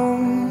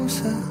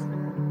closer.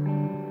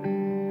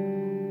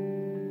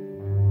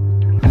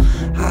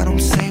 I don't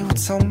say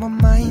what's on my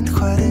mind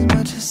quite as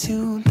much as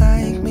you'd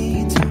like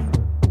me to.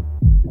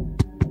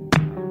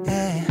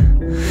 Yeah.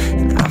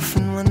 And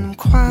often when I'm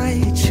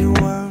quiet, you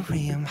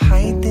worry I'm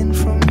hiding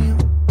from you.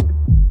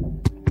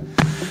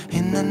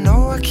 And I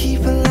know I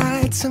keep a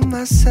lie to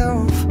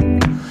myself,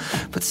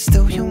 but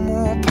still you're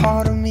more a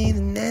part of me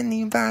than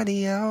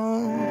anybody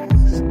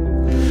else.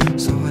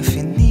 So if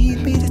you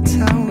need me to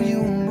tell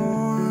you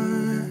more,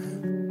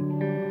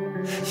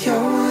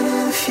 you're one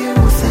of the few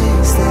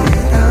things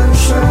that I'm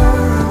sure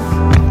of.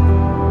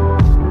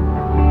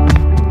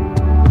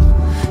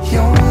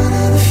 You're one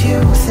of the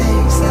few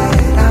things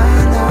that I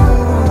know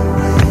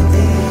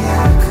already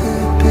I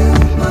could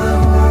build my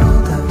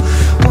world up.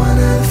 One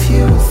of the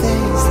few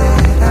things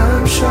that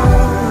I'm sure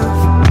of.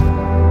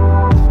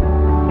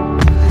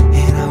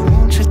 And I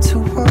want you to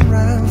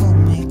unravel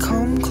me.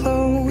 Come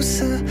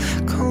closer,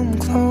 come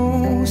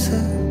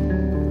closer.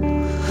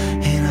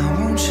 And I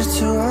want you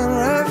to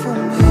unravel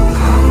me.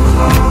 Come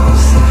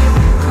closer,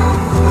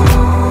 come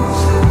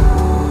closer.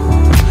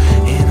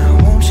 And I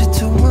want you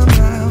to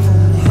unravel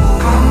me.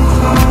 Come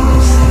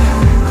closer,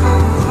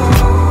 come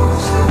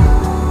closer.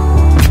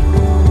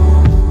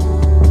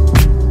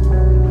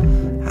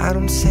 I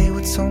don't say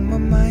what's on my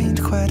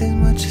mind quite as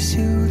much as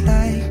you'd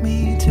like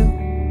me to.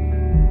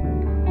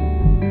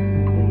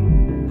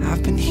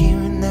 I've been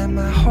hearing that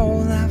my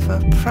whole life, I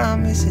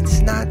promise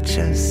it's not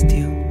just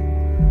you.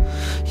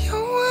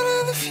 You're one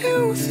of the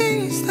few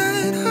things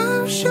that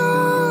I'm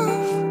sure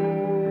of.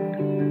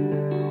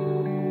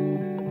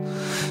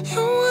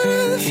 You're one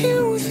of the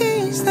few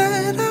things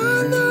that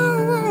I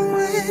know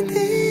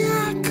already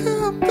I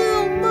could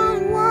build my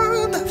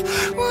world of.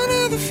 One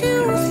of the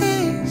few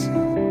things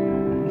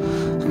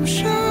I'm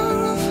sure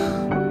of.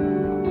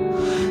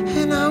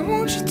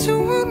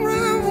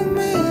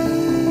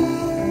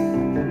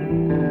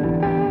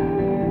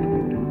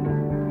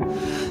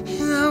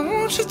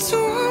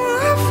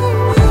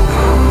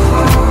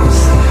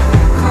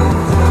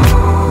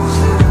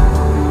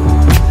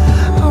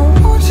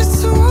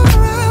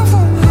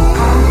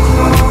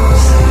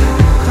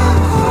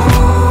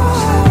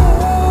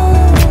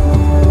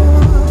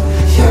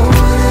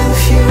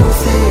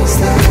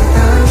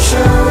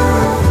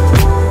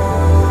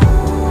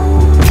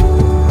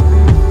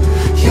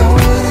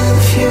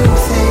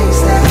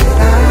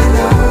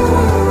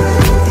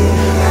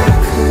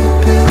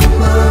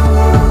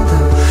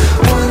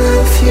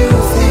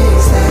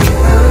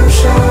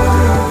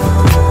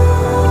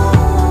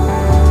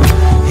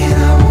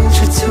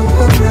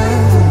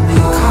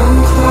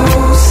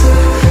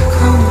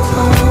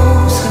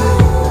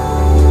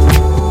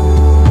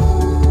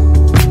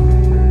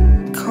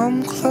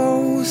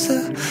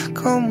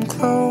 come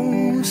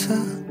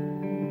closer.